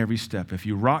watching every step. If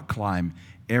you rock climb,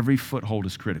 every foothold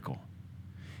is critical.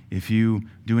 If you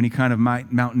do any kind of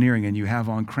mountaineering and you have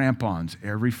on crampons,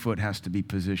 every foot has to be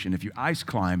positioned. If you ice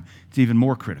climb, it's even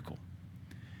more critical.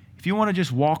 If you want to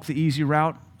just walk the easy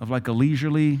route of like a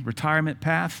leisurely retirement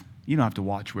path, you don't have to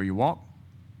watch where you walk,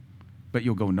 but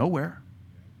you'll go nowhere.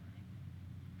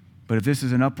 But if this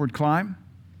is an upward climb,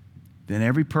 then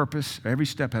every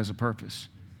step has a purpose.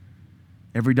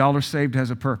 Every dollar saved has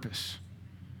a purpose.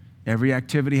 Every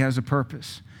activity has a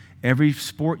purpose. Every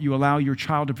sport you allow your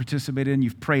child to participate in,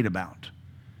 you've prayed about.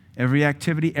 Every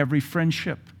activity, every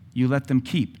friendship you let them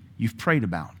keep, you've prayed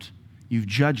about. You've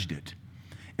judged it.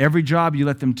 Every job you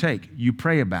let them take, you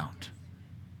pray about.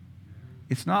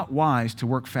 It's not wise to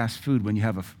work fast food when you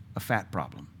have a fat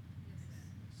problem.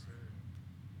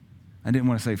 I didn't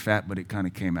want to say fat, but it kind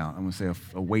of came out. I want to say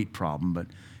a weight problem, but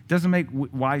it doesn't make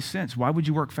wise sense. Why would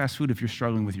you work fast food if you're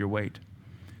struggling with your weight?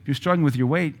 If you're struggling with your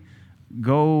weight,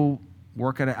 go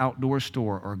work at an outdoor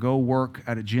store or go work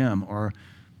at a gym or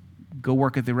go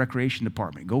work at the recreation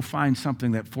department. Go find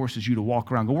something that forces you to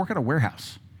walk around. Go work at a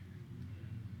warehouse.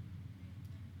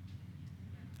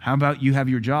 How about you have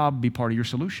your job be part of your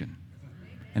solution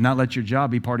and not let your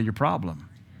job be part of your problem?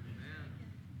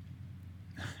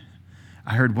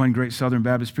 I heard one great Southern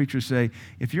Baptist preacher say,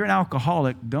 if you're an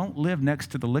alcoholic, don't live next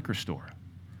to the liquor store.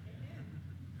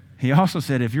 He also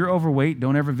said, if you're overweight,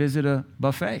 don't ever visit a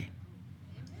buffet.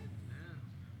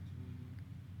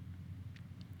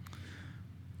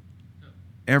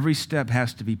 Every step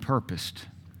has to be purposed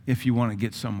if you want to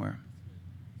get somewhere.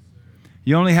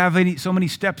 You only have so many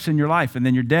steps in your life, and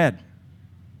then you're dead.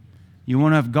 You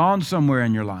want to have gone somewhere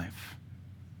in your life.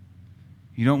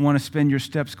 You don't want to spend your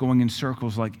steps going in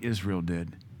circles like Israel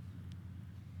did,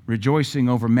 rejoicing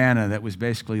over manna that was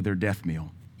basically their death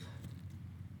meal.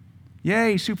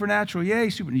 Yay, supernatural, yay,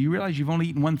 super. You realize you've only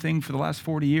eaten one thing for the last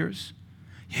 40 years?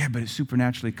 Yeah, but it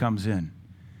supernaturally comes in.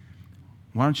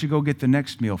 Why don't you go get the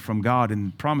next meal from God in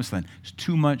the promised land? It's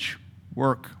too much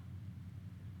work.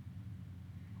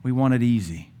 We want it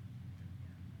easy.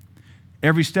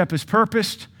 Every step is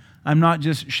purposed. I'm not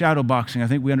just shadow boxing. I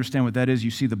think we understand what that is.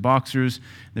 You see the boxers,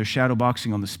 they're shadow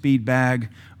boxing on the speed bag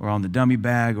or on the dummy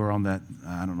bag or on that,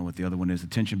 I don't know what the other one is, the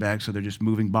tension bag, so they're just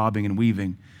moving, bobbing, and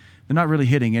weaving. They're not really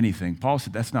hitting anything. Paul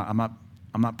said, I'm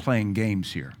not playing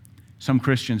games here. Some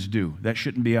Christians do. That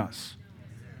shouldn't be us.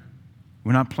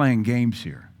 We're not playing games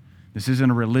here. This isn't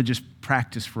a religious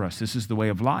practice for us. This is the way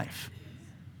of life.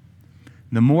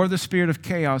 The more the spirit of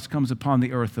chaos comes upon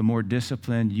the earth, the more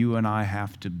disciplined you and I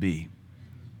have to be.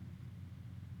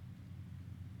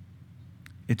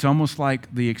 It's almost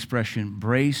like the expression,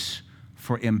 brace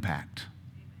for impact.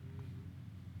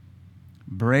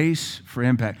 Brace for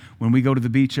impact. When we go to the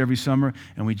beach every summer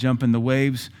and we jump in the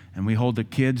waves and we hold the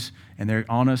kids and they're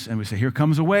on us and we say, here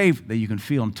comes a wave, that you can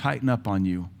feel them tighten up on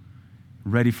you,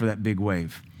 ready for that big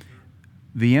wave.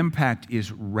 The impact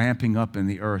is ramping up in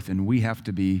the earth, and we have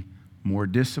to be more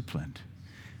disciplined.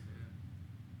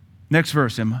 Next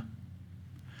verse, Emma.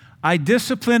 I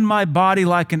discipline my body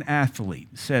like an athlete,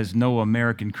 says no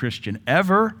American Christian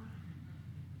ever.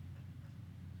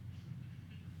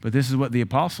 But this is what the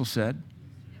apostle said,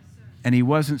 and he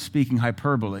wasn't speaking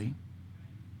hyperbole.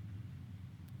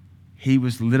 He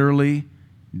was literally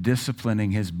disciplining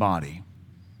his body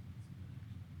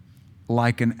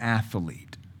like an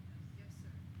athlete,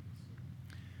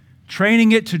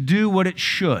 training it to do what it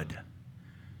should.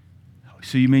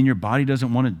 So you mean your body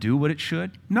doesn't want to do what it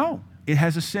should? No, it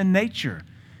has a sin nature.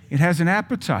 It has an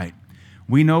appetite.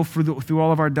 We know through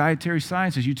all of our dietary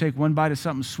sciences, you take one bite of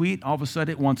something sweet, all of a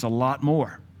sudden it wants a lot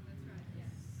more.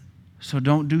 So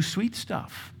don't do sweet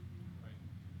stuff.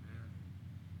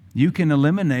 You can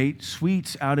eliminate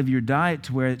sweets out of your diet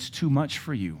to where it's too much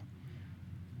for you.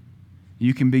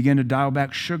 You can begin to dial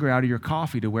back sugar out of your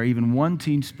coffee to where even 1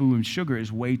 teaspoon of sugar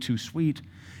is way too sweet,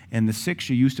 and the 6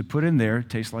 you used to put in there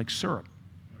tastes like syrup.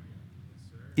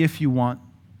 If you want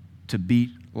to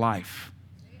beat life.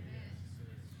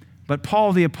 But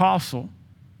Paul the apostle,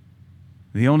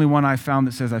 the only one I found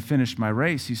that says I finished my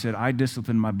race, he said, I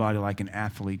discipline my body like an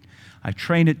athlete. I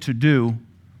train it to do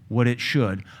what it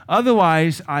should.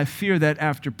 Otherwise, I fear that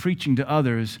after preaching to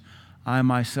others, I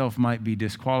myself might be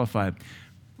disqualified.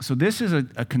 So this is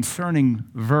a concerning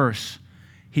verse.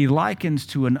 He likens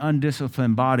to an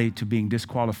undisciplined body to being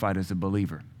disqualified as a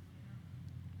believer.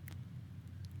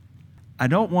 I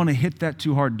don't want to hit that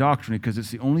too hard doctrinally because it's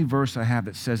the only verse I have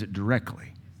that says it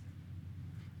directly.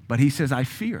 But he says, I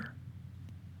fear.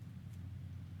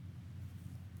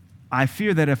 I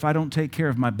fear that if I don't take care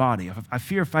of my body, I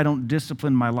fear if I don't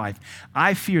discipline my life,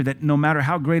 I fear that no matter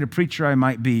how great a preacher I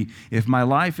might be, if my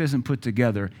life isn't put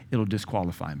together, it'll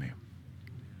disqualify me.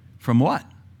 From what?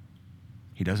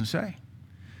 He doesn't say.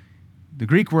 The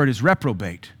Greek word is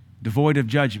reprobate, devoid of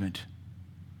judgment.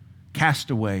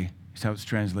 Castaway is how it's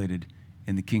translated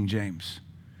in the King James.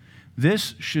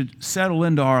 This should settle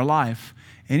into our life.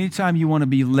 Anytime you want to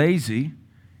be lazy, you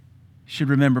should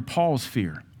remember Paul's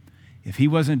fear. If he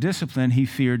wasn't disciplined, he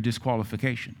feared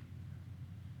disqualification.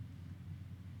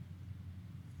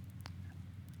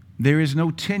 There is no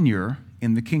tenure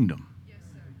in the kingdom.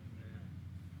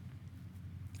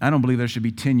 I don't believe there should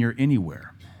be tenure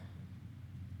anywhere.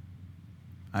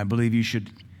 I believe you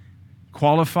should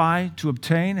qualify to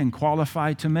obtain and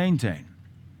qualify to maintain.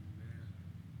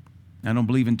 I don't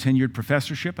believe in tenured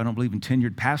professorship. I don't believe in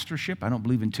tenured pastorship. I don't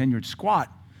believe in tenured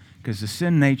squat, because the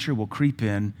sin nature will creep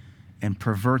in and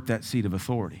pervert that seat of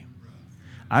authority.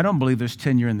 I don't believe there's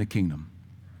tenure in the kingdom.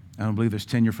 I don't believe there's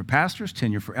tenure for pastors,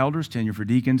 tenure for elders, tenure for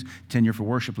deacons, tenure for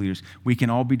worship leaders. We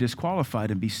can all be disqualified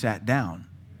and be sat down.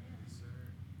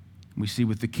 We see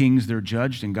with the kings, they're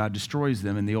judged, and God destroys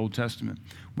them in the Old Testament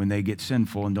when they get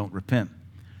sinful and don't repent.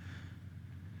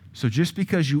 So just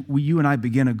because you and I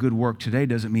begin a good work today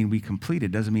doesn't mean we complete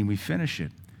it, doesn't mean we finish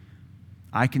it.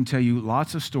 I can tell you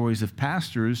lots of stories of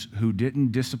pastors who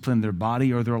didn't discipline their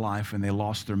body or their life, and they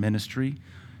lost their ministry.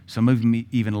 Some of them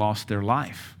even lost their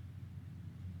life.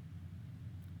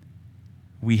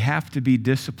 We have to be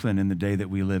disciplined in the day that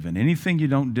we live in. Anything you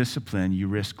don't discipline, you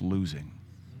risk losing.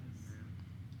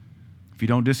 If you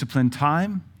don't discipline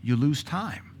time, you lose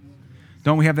time.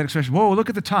 Don't we have that expression, whoa, look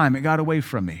at the time, it got away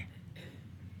from me.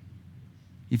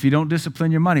 If you don't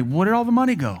discipline your money, where did all the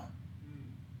money go?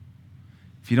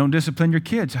 If you don't discipline your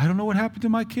kids, I don't know what happened to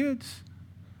my kids.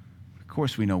 Of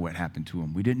course we know what happened to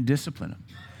them. We didn't discipline them.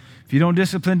 If you don't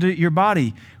discipline your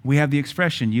body, we have the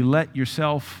expression, you let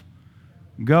yourself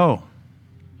go.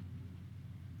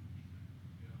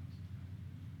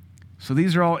 So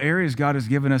these are all areas God has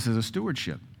given us as a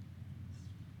stewardship.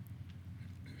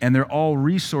 And they're all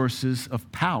resources of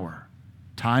power.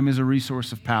 Time is a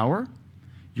resource of power.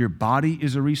 Your body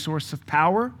is a resource of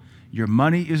power. Your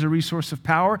money is a resource of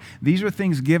power. These are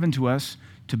things given to us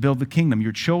to build the kingdom.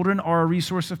 Your children are a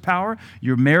resource of power.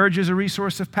 Your marriage is a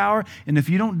resource of power. And if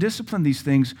you don't discipline these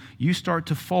things, you start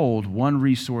to fold one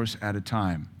resource at a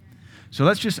time. So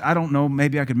let's just, I don't know,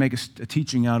 maybe I could make a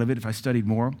teaching out of it if I studied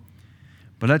more.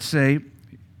 But let's say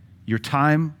your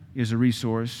time is a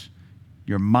resource.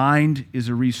 Your mind is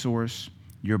a resource.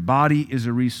 Your body is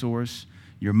a resource.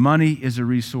 Your money is a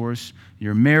resource,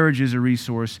 your marriage is a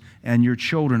resource, and your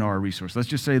children are a resource. Let's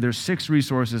just say there's 6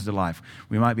 resources to life.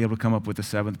 We might be able to come up with a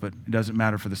 7th, but it doesn't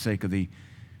matter for the sake of the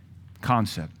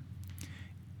concept.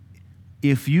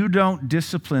 If you don't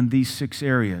discipline these 6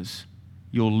 areas,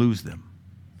 you'll lose them.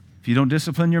 If you don't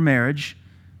discipline your marriage,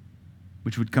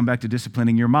 which would come back to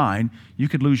disciplining your mind, you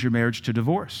could lose your marriage to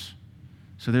divorce.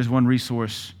 So there's one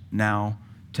resource now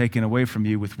taken away from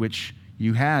you with which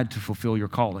you had to fulfill your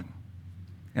calling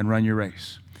and run your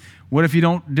race. What if you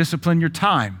don't discipline your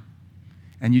time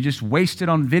and you just waste it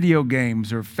on video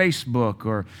games or Facebook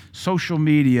or social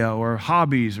media or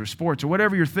hobbies or sports or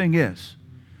whatever your thing is?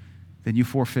 Then you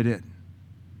forfeit it.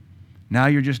 Now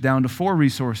you're just down to 4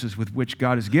 resources with which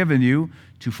God has given you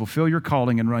to fulfill your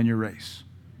calling and run your race.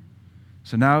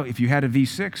 So now if you had a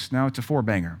V6, now it's a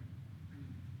 4-banger.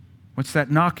 What's that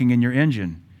knocking in your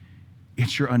engine?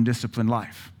 It's your undisciplined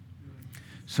life.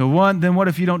 So then what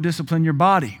if you don't discipline your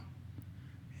body?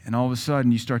 And all of a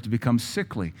sudden you start to become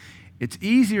sickly. It's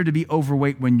easier to be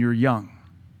overweight when you're young,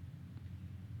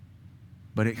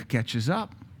 but it catches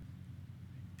up.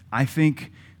 I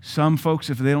think some folks,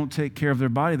 if they don't take care of their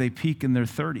body, they peak in their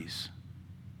 30s.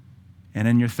 And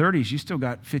in your 30s, you still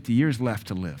got 50 years left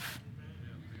to live.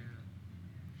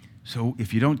 So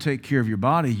if you don't take care of your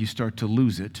body, you start to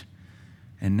lose it.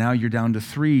 And now you're down to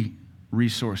 3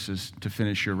 resources to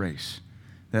finish your race.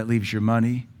 That leaves your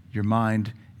money, your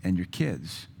mind, and your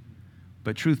kids.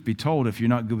 But truth be told, if you're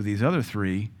not good with these other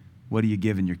 3, what are you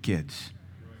giving your kids?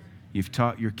 You've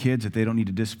taught your kids that they don't need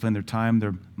to discipline their time,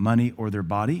 their money, or their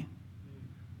body,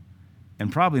 and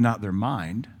probably not their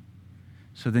mind.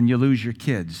 So then you lose your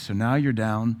kids. So now you're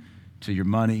down to your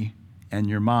money and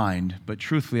your mind. But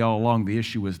truthfully, all along, the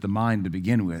issue was the mind to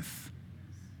begin with.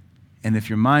 And if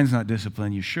your mind's not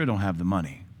disciplined, you sure don't have the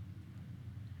money.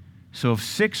 So if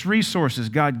 6 resources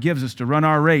God gives us to run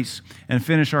our race and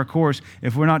finish our course,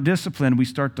 if we're not disciplined, we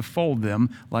start to fold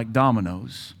them like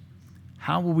dominoes.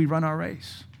 How will we run our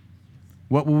race?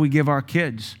 What will we give our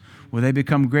kids? Will they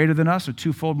become greater than us or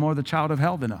twofold more the child of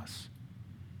hell than us?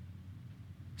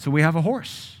 So we have a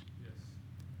horse.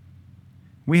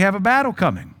 We have a battle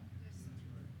coming.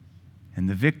 And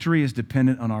the victory is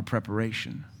dependent on our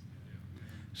preparation.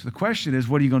 So the question is,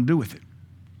 what are you going to do with it?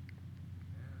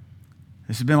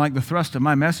 This has been like the thrust of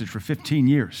my message for 15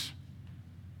 years,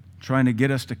 trying to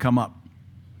get us to come up,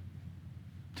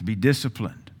 to be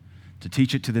disciplined, to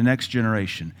teach it to the next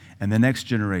generation and the next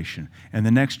generation and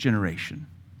the next generation.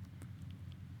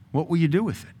 What will you do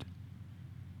with it?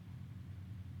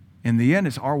 In the end,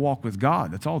 it's our walk with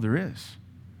God. That's all there is.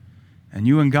 And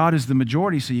you and God is the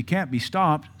majority, so you can't be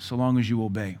stopped so long as you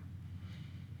obey.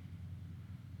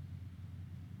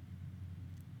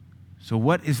 So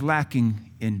what is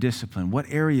lacking in discipline? What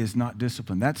area is not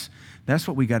disciplined? That's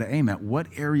what we got to aim at. What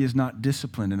area is not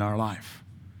disciplined in our life?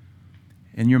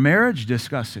 In your marriage,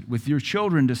 discuss it. With your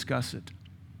children, discuss it.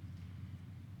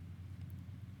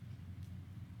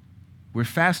 We're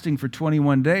fasting for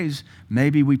 21 days.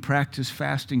 Maybe we practice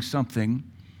fasting something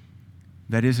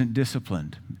that isn't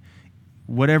disciplined.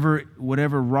 Whatever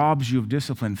robs you of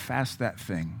discipline, fast that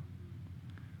thing.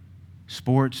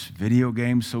 Sports, video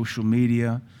games, social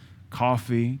media,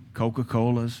 coffee,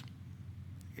 Coca-Colas,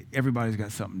 Everybody's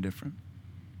got something different.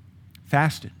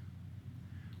 Fasted.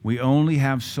 We only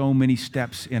have so many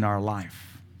steps in our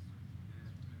life.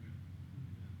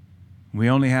 We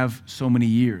only have so many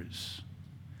years.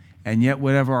 And yet,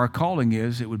 whatever our calling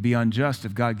is, it would be unjust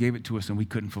if God gave it to us and we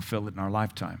couldn't fulfill it in our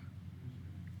lifetime.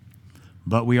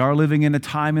 But we are living in a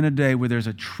time and a day where there's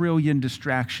 1 trillion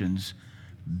distractions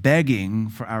begging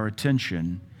for our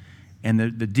attention, and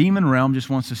the demon realm just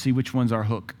wants to see which one's our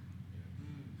hook.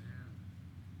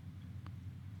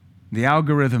 The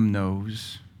algorithm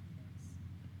knows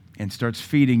and starts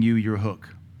feeding you your hook.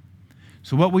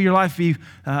 So what will your life be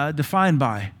defined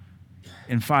by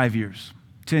in 5 years,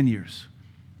 10 years?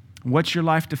 What's your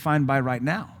life defined by right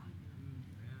now?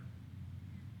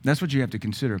 That's what you have to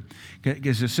consider.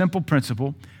 It's a simple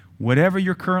principle. Whatever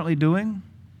you're currently doing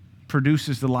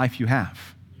produces the life you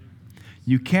have.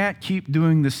 You can't keep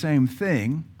doing the same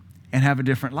thing and have a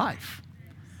different life.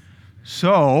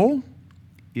 So,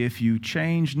 if you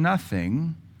change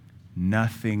nothing,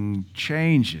 nothing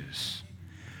changes.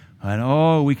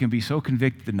 And we can be so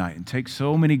convicted tonight and take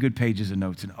so many good pages of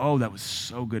notes and that was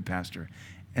so good, Pastor,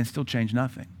 and still change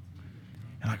nothing.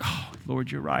 And like,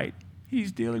 Lord, you're right.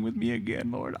 He's dealing with me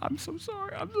again, Lord. I'm so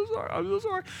sorry. I'm so sorry. I'm so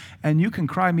sorry. And you can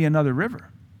cry me another river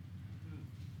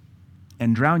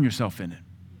and drown yourself in it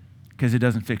because it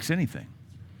doesn't fix anything.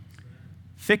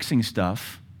 Fixing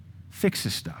stuff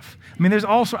fixes stuff. I mean, there's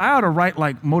also, I ought to write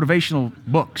like motivational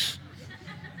books.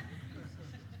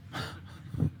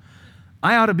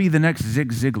 I ought to be the next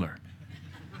Zig Ziglar.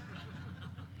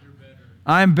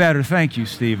 I'm better. Thank you,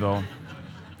 Steve-O.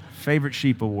 Favorite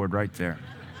sheep award right there.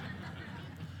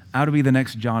 I ought to be the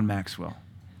next John Maxwell.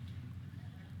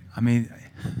 I mean,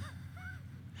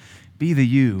 be the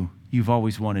you've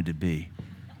always wanted to be.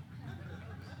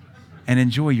 And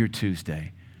enjoy your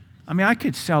Tuesday. I mean, I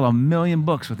could sell 1 million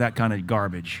books with that kind of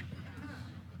garbage.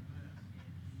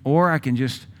 Or I can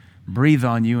just breathe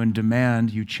on you and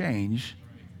demand you change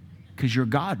because your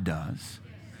God does.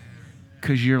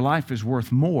 Because your life is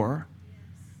worth more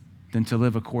than to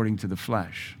live according to the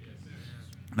flesh.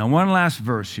 Now, one last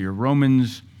verse here,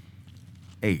 Romans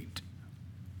 8.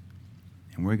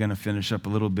 And we're going to finish up a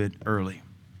little bit early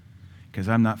because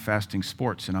I'm not fasting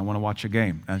sports and I want to watch a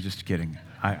game. I'm just kidding.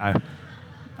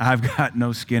 I've got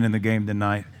no skin in the game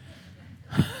tonight.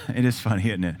 It is funny,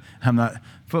 isn't it?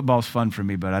 Football's fun for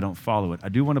me, but I don't follow it. I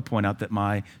do want to point out that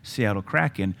my Seattle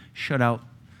Kraken shut out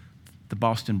the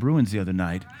Boston Bruins the other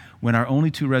night. When our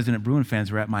only 2 resident Bruin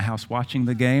fans were at my house watching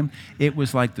the game, it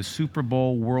was like the Super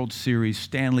Bowl, World Series,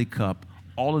 Stanley Cup,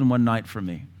 all in one night for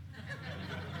me.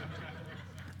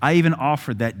 I even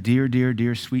offered that dear, dear,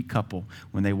 dear sweet couple,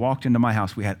 when they walked into my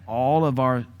house, we had all of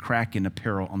our Kraken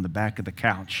apparel on the back of the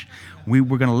couch. We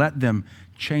were going to let them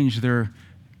change their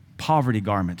poverty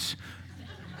garments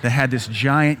that had this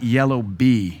giant yellow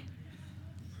bee.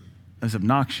 It was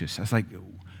obnoxious. I was like,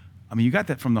 you got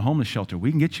that from the homeless shelter.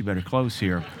 We can get you better clothes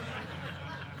here.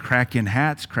 Kraken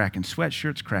hats, Kraken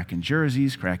sweatshirts, Kraken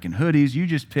jerseys, Kraken hoodies. You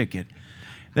just pick it.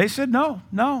 They said, no.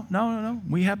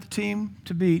 We have the team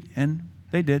to beat, and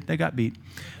they did. They got beat.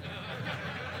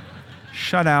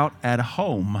 Shut out at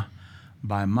home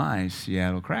by my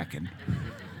Seattle Kraken.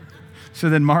 So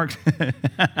then Mark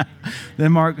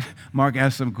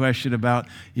asked some question about,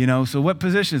 so what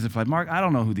position is it played? Mark, I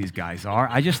don't know who these guys are.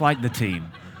 I just like the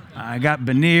team. I got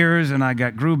Beniers and I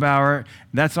got Grubauer.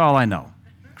 That's all I know.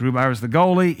 Grubauer's the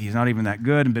goalie. He's not even that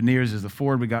good. And Beniers is the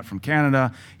forward we got from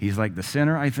Canada. He's like the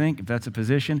center, I think, if that's a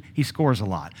position. He scores a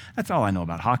lot. That's all I know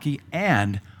about hockey.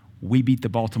 And we beat the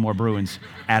Baltimore Bruins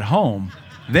at home.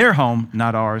 Their home,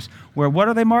 not ours. Where what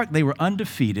are they, Mark? They were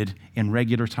undefeated in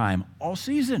regular time all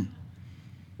season.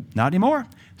 Not anymore.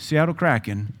 Seattle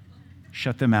Kraken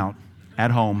shut them out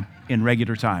at home in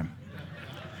regular time.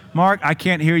 Mark, I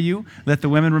can't hear you. Let the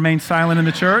women remain silent in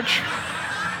the church.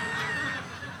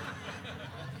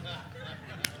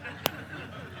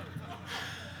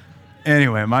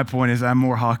 Anyway, my point is I'm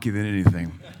more hockey than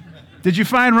anything. Did you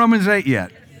find Romans 8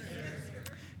 yet?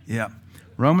 Yeah.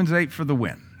 Romans 8 for the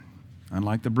win,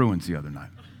 unlike the Bruins the other night.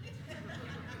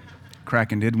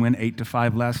 Kraken did win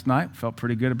 8-5 last night. Felt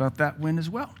pretty good about that win as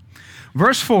well.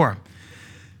 Verse 4,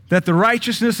 that the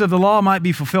righteousness of the law might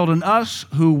be fulfilled in us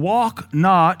who walk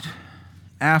not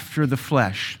after the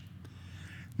flesh.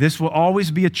 This will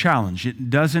always be a challenge. It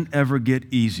doesn't ever get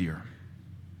easier.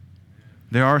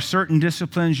 There are certain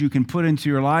disciplines you can put into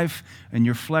your life and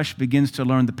your flesh begins to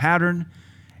learn the pattern.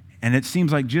 And it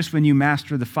seems like just when you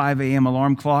master the 5 a.m.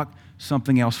 alarm clock,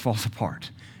 something else falls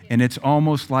apart. And it's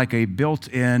almost like a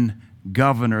built-in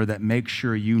governor that makes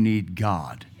sure you need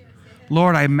God.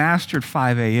 Lord, I mastered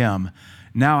 5 a.m.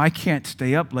 Now I can't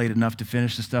stay up late enough to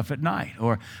finish the stuff at night.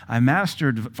 Or I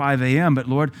mastered 5 a.m., but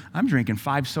Lord, I'm drinking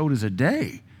 5 sodas a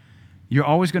day. You're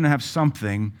always going to have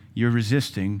something you're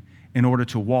resisting in order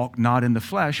to walk not in the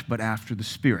flesh, but after the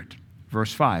Spirit.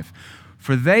 Verse 5,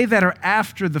 for they that are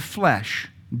after the flesh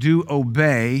do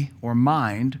obey or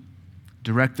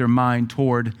direct their mind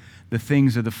toward the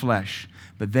things of the flesh.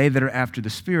 But they that are after the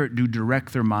Spirit do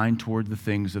direct their mind toward the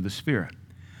things of the Spirit.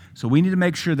 So we need to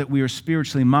make sure that we are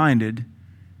spiritually minded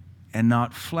and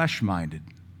not flesh-minded.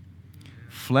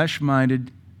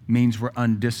 Flesh-minded means we're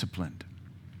undisciplined.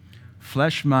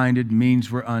 Flesh-minded means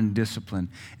we're undisciplined.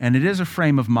 And it is a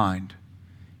frame of mind.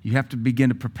 You have to begin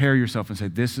to prepare yourself and say,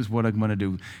 this is what I'm going to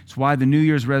do. It's why the New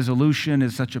Year's resolution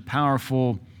is such a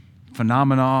powerful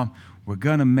phenomenon. We're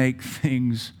going to make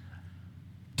things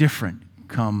different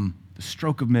come the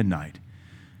stroke of midnight.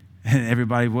 And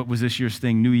everybody, what was this year's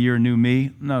thing? New year, new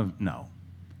me? No.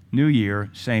 New year,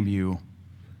 same you,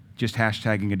 just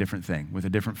hashtagging a different thing with a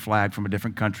different flag from a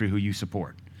different country who you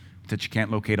support that you can't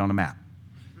locate on a map.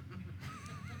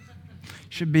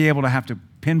 Should be able to have to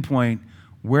pinpoint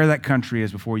where that country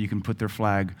is before you can put their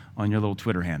flag on your little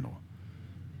Twitter handle.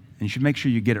 And you should make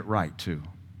sure you get it right, too,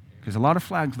 because a lot of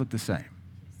flags look the same.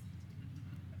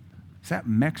 Is that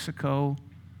Mexico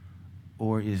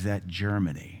or is that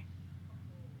Germany?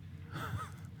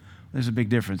 There's a big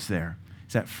difference there.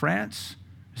 Is that France?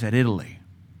 Is that Italy?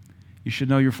 You should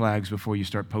know your flags before you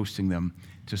start posting them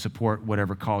to support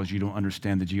whatever cause you don't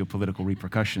understand the geopolitical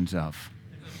repercussions of.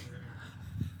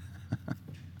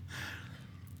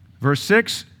 Verse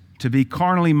 6, to be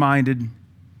carnally minded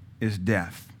is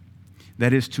death.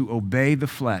 That is to obey the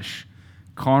flesh.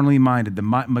 Carnally minded. The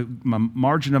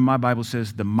margin of my Bible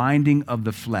says the minding of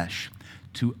the flesh.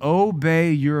 To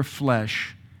obey your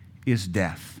flesh is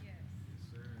death.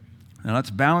 Now let's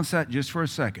balance that just for a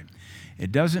second.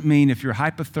 It doesn't mean if you're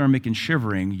hypothermic and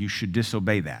shivering, you should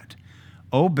disobey that.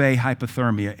 Obey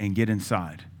hypothermia and get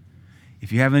inside.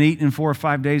 If you haven't eaten in 4 or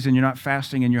 5 days and you're not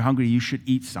fasting and you're hungry, you should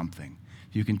eat something.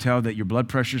 If you can tell that your blood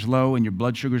pressure's low and your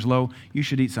blood sugar's low, you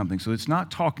should eat something. So it's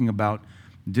not talking about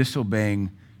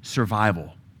disobeying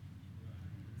survival.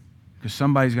 Because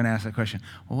somebody's going to ask that question,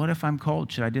 well, what if I'm cold?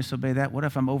 Should I disobey that? What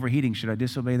if I'm overheating? Should I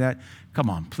disobey that? Come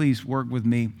on, please work with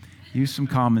me. Use some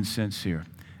common sense here.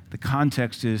 The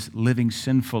context is living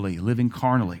sinfully, living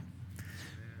carnally.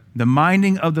 The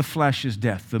minding of the flesh is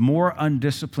death. The more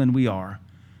undisciplined we are,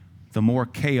 the more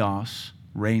chaos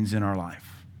reigns in our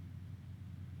life.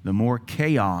 The more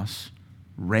chaos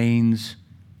reigns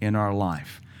in our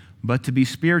life. But to be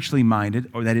spiritually minded,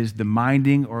 or that is the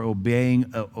minding or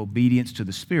obeying obedience to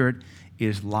the Spirit,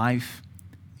 is life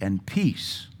and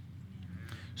peace.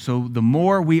 So the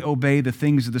more we obey the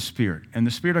things of the Spirit, and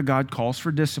the Spirit of God calls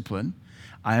for discipline.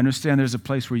 I understand there's a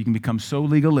place where you can become so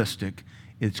legalistic,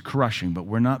 it's crushing, but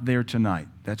we're not there tonight.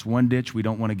 That's one ditch we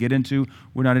don't want to get into.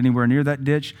 We're not anywhere near that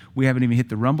ditch. We haven't even hit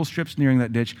the rumble strips nearing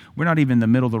that ditch. We're not even in the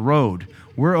middle of the road.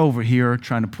 We're over here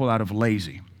trying to pull out of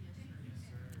lazy.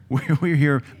 We're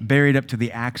here buried up to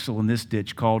the axle in this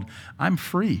ditch called, I'm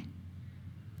free,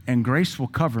 and grace will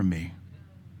cover me,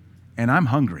 and I'm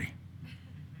hungry,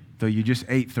 though you just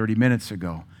ate 30 minutes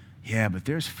ago. Yeah, but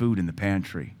there's food in the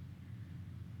pantry.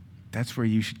 That's where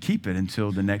you should keep it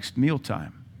until the next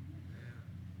mealtime.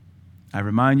 I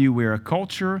remind you, we're a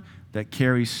culture that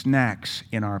carries snacks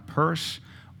in our purse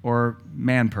or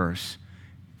man purse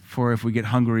for if we get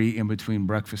hungry in between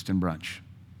breakfast and brunch.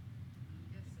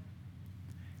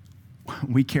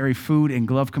 We carry food in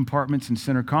glove compartments and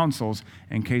center consoles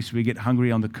in case we get hungry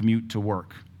on the commute to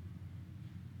work.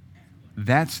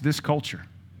 That's this culture.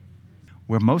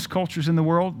 Where most cultures in the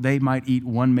world, they might eat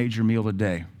one major meal a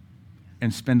day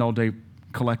and spend all day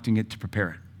collecting it to prepare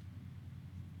it.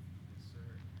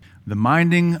 The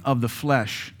minding of the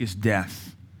flesh is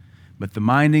death, but the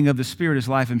minding of the Spirit is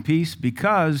life and peace,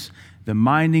 because the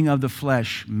minding of the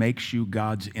flesh makes you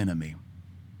God's enemy.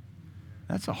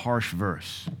 That's a harsh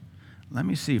verse. Let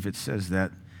me see if it says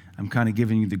that. I'm kind of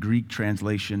giving you the Greek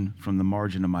translation from the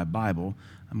margin of my Bible.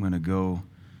 I'm going to go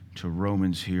to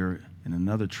Romans here in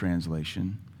another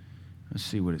translation. Let's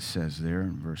see what it says there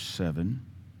in verse 7.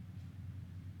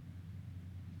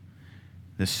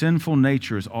 The sinful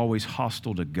nature is always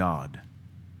hostile to God.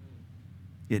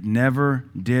 It never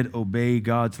did obey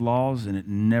God's laws, and it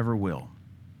never will.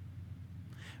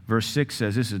 Verse 6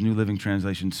 says, this is New Living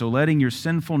Translation, so letting your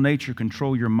sinful nature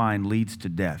control your mind leads to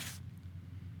death.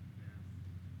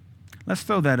 Let's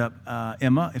throw that up,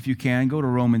 Emma, if you can. Go to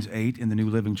Romans 8 in the New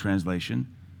Living Translation.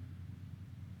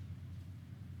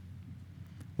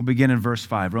 We'll begin in verse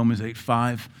 5, Romans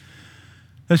 8:5.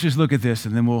 Let's just look at this,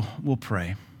 and then we'll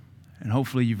pray. And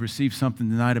hopefully you've received something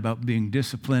tonight about being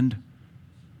disciplined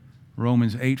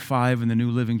Romans 8:5 in the New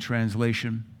Living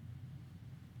Translation.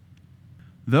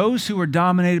 Those who are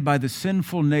dominated by the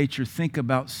sinful nature think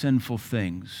about sinful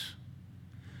things.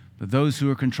 But those who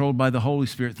are controlled by the Holy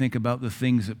Spirit think about the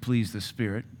things that please the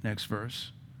Spirit. Next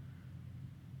verse.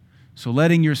 So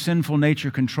letting your sinful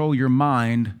nature control your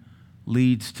mind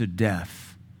leads to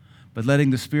death. But letting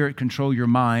the Spirit control your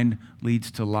mind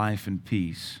leads to life and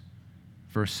peace.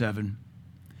 Verse 7.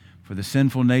 For the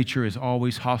sinful nature is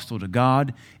always hostile to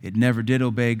God. It never did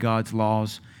obey God's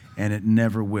laws, and it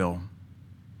never will.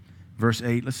 Verse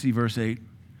 8, let's see verse 8.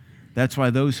 That's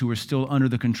why those who are still under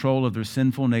the control of their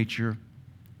sinful nature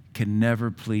can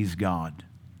never please God.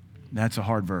 That's a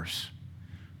hard verse.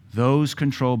 Those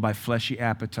controlled by fleshy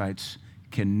appetites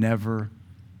can never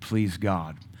please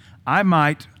God. I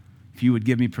might, if you would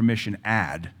give me permission,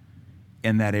 add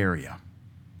in that area.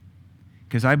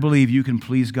 Because I believe you can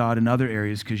please God in other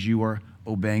areas because you are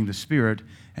obeying the Spirit,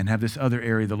 and have this other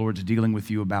area the Lord's dealing with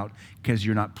you about because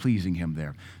you're not pleasing Him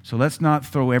there. So let's not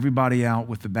throw everybody out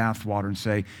with the bathwater and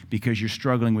say, because you're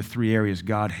struggling with 3 areas,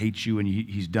 God hates you and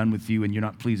He's done with you and you're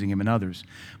not pleasing Him in others.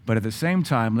 But at the same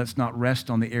time, let's not rest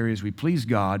on the areas we please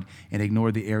God and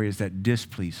ignore the areas that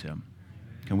displease Him.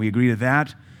 Can we agree to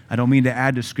that? I don't mean to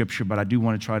add to Scripture, but I do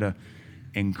want to try to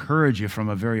encourage you from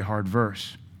a very hard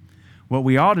verse. What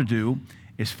we ought to do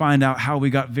is find out how we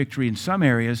got victory in some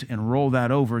areas and roll that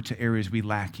over to areas we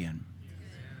lack in.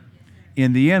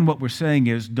 In the end, what we're saying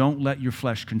is, don't let your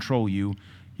flesh control you.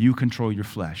 You control your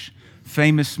flesh.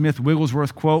 Famous Smith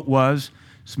Wigglesworth quote was,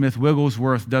 Smith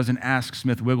Wigglesworth doesn't ask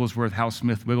Smith Wigglesworth how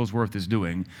Smith Wigglesworth is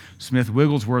doing. Smith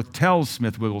Wigglesworth tells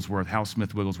Smith Wigglesworth how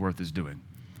Smith Wigglesworth is doing.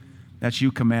 That's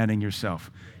you commanding yourself.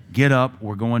 Get up,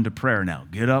 we're going to prayer now.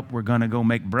 Get up, we're going to go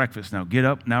make breakfast now. Get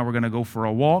up, now we're going to go for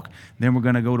a walk. Then we're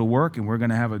going to go to work, and we're going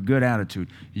to have a good attitude.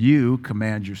 You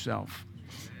command yourself.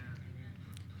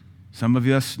 Some of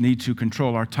us need to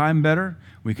control our time better.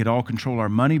 We could all control our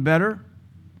money better.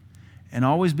 And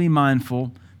always be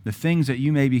mindful, the things that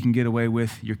you maybe can get away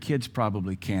with, your kids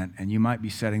probably can't, and you might be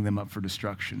setting them up for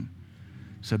destruction.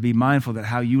 So be mindful that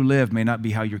how you live may not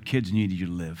be how your kids need you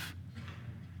to live.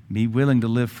 Be willing to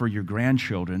live for your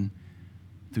grandchildren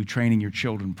through training your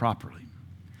children properly.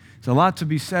 There's a lot to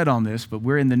be said on this, but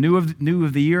we're in the new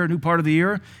part of the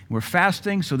year. We're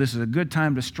fasting, so this is a good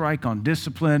time to strike on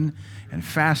discipline and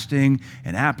fasting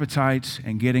and appetites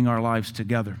and getting our lives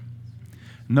together.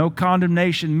 No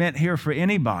condemnation meant here for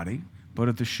anybody, but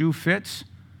if the shoe fits,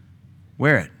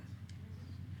 wear it.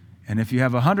 And if you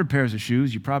have 100 pairs of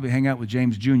shoes, you probably hang out with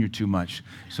James Jr. too much.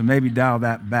 So maybe dial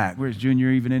that back. Where's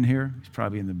Junior even in here? He's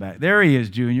probably in the back. There he is,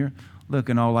 Junior,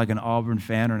 looking all like an Auburn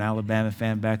fan or an Alabama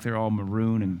fan back there, all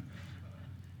maroon. And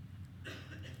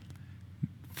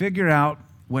figure out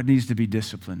what needs to be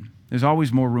disciplined. There's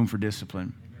always more room for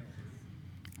discipline.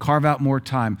 Carve out more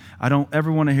time. I don't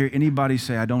ever want to hear anybody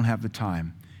say, I don't have the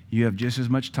time. You have just as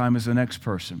much time as the next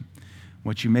person.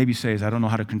 What you maybe say is, I don't know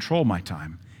how to control my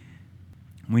time.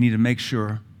 We need to make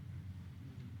sure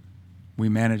we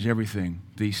manage everything.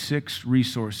 These 6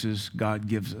 resources God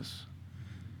gives us.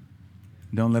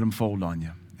 Don't let them fold on you.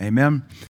 Amen?